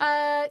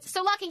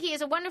 So Lock and Key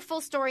is a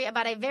wonderful story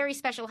about a very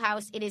special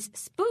house. It is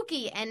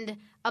spooky and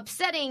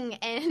upsetting,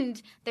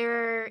 and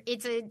it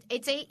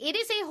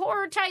is a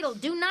horror title.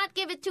 Do not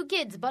give it to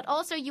kids, but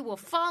also you will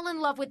fall in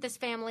love with this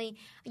family.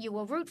 You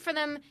will root for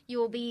them. You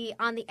will be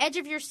on the edge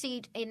of your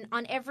seat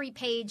on every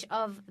page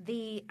of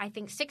the, I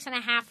think,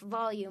 6.5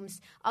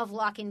 volumes of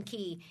Lock and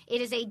Key.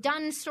 It is a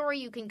done story.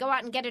 You can go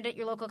out and get it at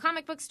your local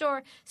comic book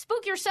store.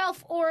 Spook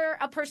yourself or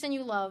a person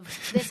you love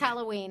this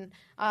Halloween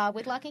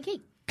with Lock and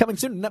Key. Coming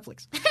soon to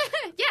Netflix.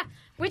 Yeah,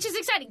 which is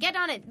exciting. Get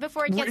on it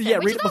before it gets there.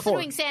 Which is also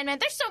doing Sandman.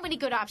 There's so many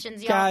good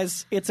options, y'all.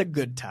 Guys, it's a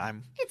good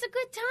time. It's a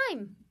good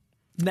time.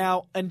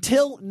 Now,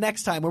 until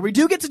next time, where we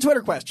do get to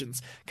Twitter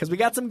questions, because we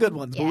got some good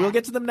ones, but we'll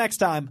get to them next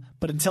time.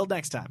 But until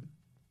next time,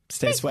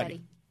 stay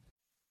sweaty.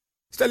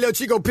 It's that little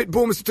Chico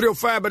Pitbull, Mr.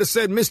 305, but it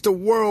said Mr.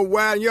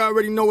 Worldwide, and you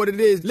already know what it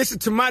is. Listen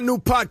to my new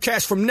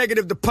podcast, From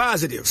Negative to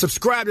Positive.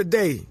 Subscribe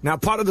today. Now,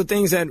 part of the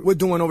things that we're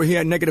doing over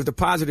here at Negative to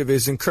Positive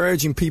is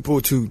encouraging people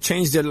to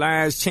change their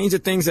lives, change the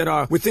things that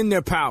are within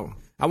their power.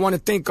 I want to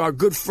thank our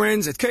good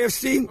friends at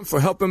KFC for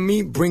helping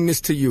me bring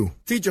this to you.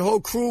 Feed your whole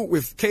crew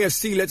with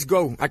KFC. Let's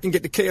go. I can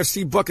get the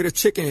KFC bucket of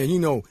chicken, and you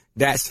know,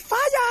 that's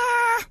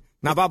fire.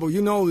 Now, Babu,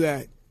 you know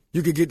that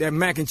you could get that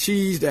mac and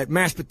cheese, that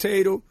mashed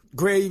potato,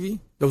 gravy,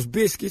 those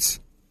biscuits.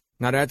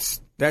 Now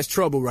that's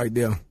trouble right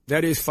there.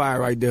 That is fire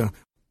right there.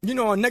 You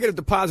know, on Negative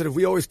to Positive,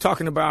 we always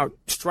talking about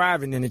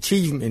striving and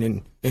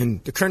achievement,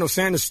 and the Colonel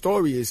Sanders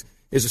story is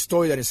a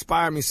story that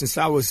inspired me since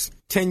I was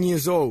 10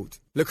 years old.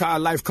 Look how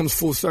life comes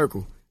full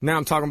circle. Now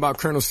I'm talking about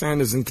Colonel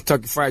Sanders and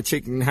Kentucky Fried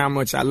Chicken and how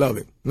much I love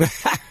it.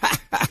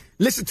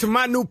 Listen to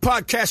my new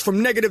podcast,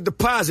 From Negative to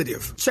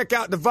Positive. Check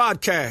out the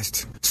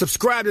vodcast.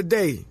 Subscribe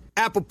today.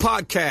 Apple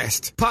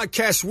Podcast,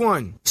 Podcast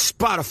One,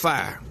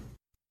 Spotify.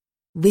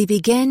 We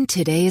begin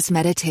today's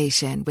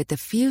meditation with a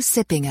few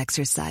sipping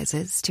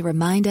exercises to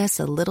remind us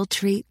a little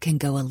treat can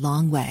go a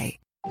long way.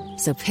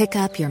 So pick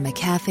up your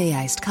McCafe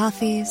iced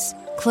coffees,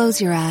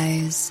 close your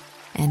eyes,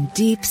 and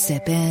deep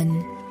sip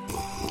in.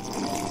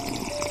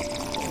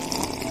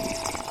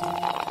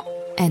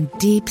 And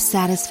deep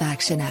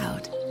satisfaction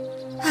out.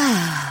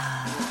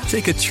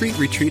 Take a treat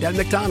retreat at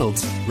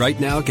McDonald's. Right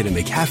now, get a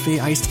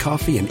McCafe iced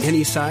coffee in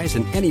any size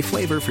and any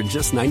flavor for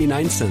just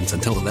 99 cents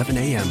until 11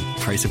 a.m.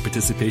 Price and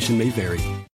participation may vary.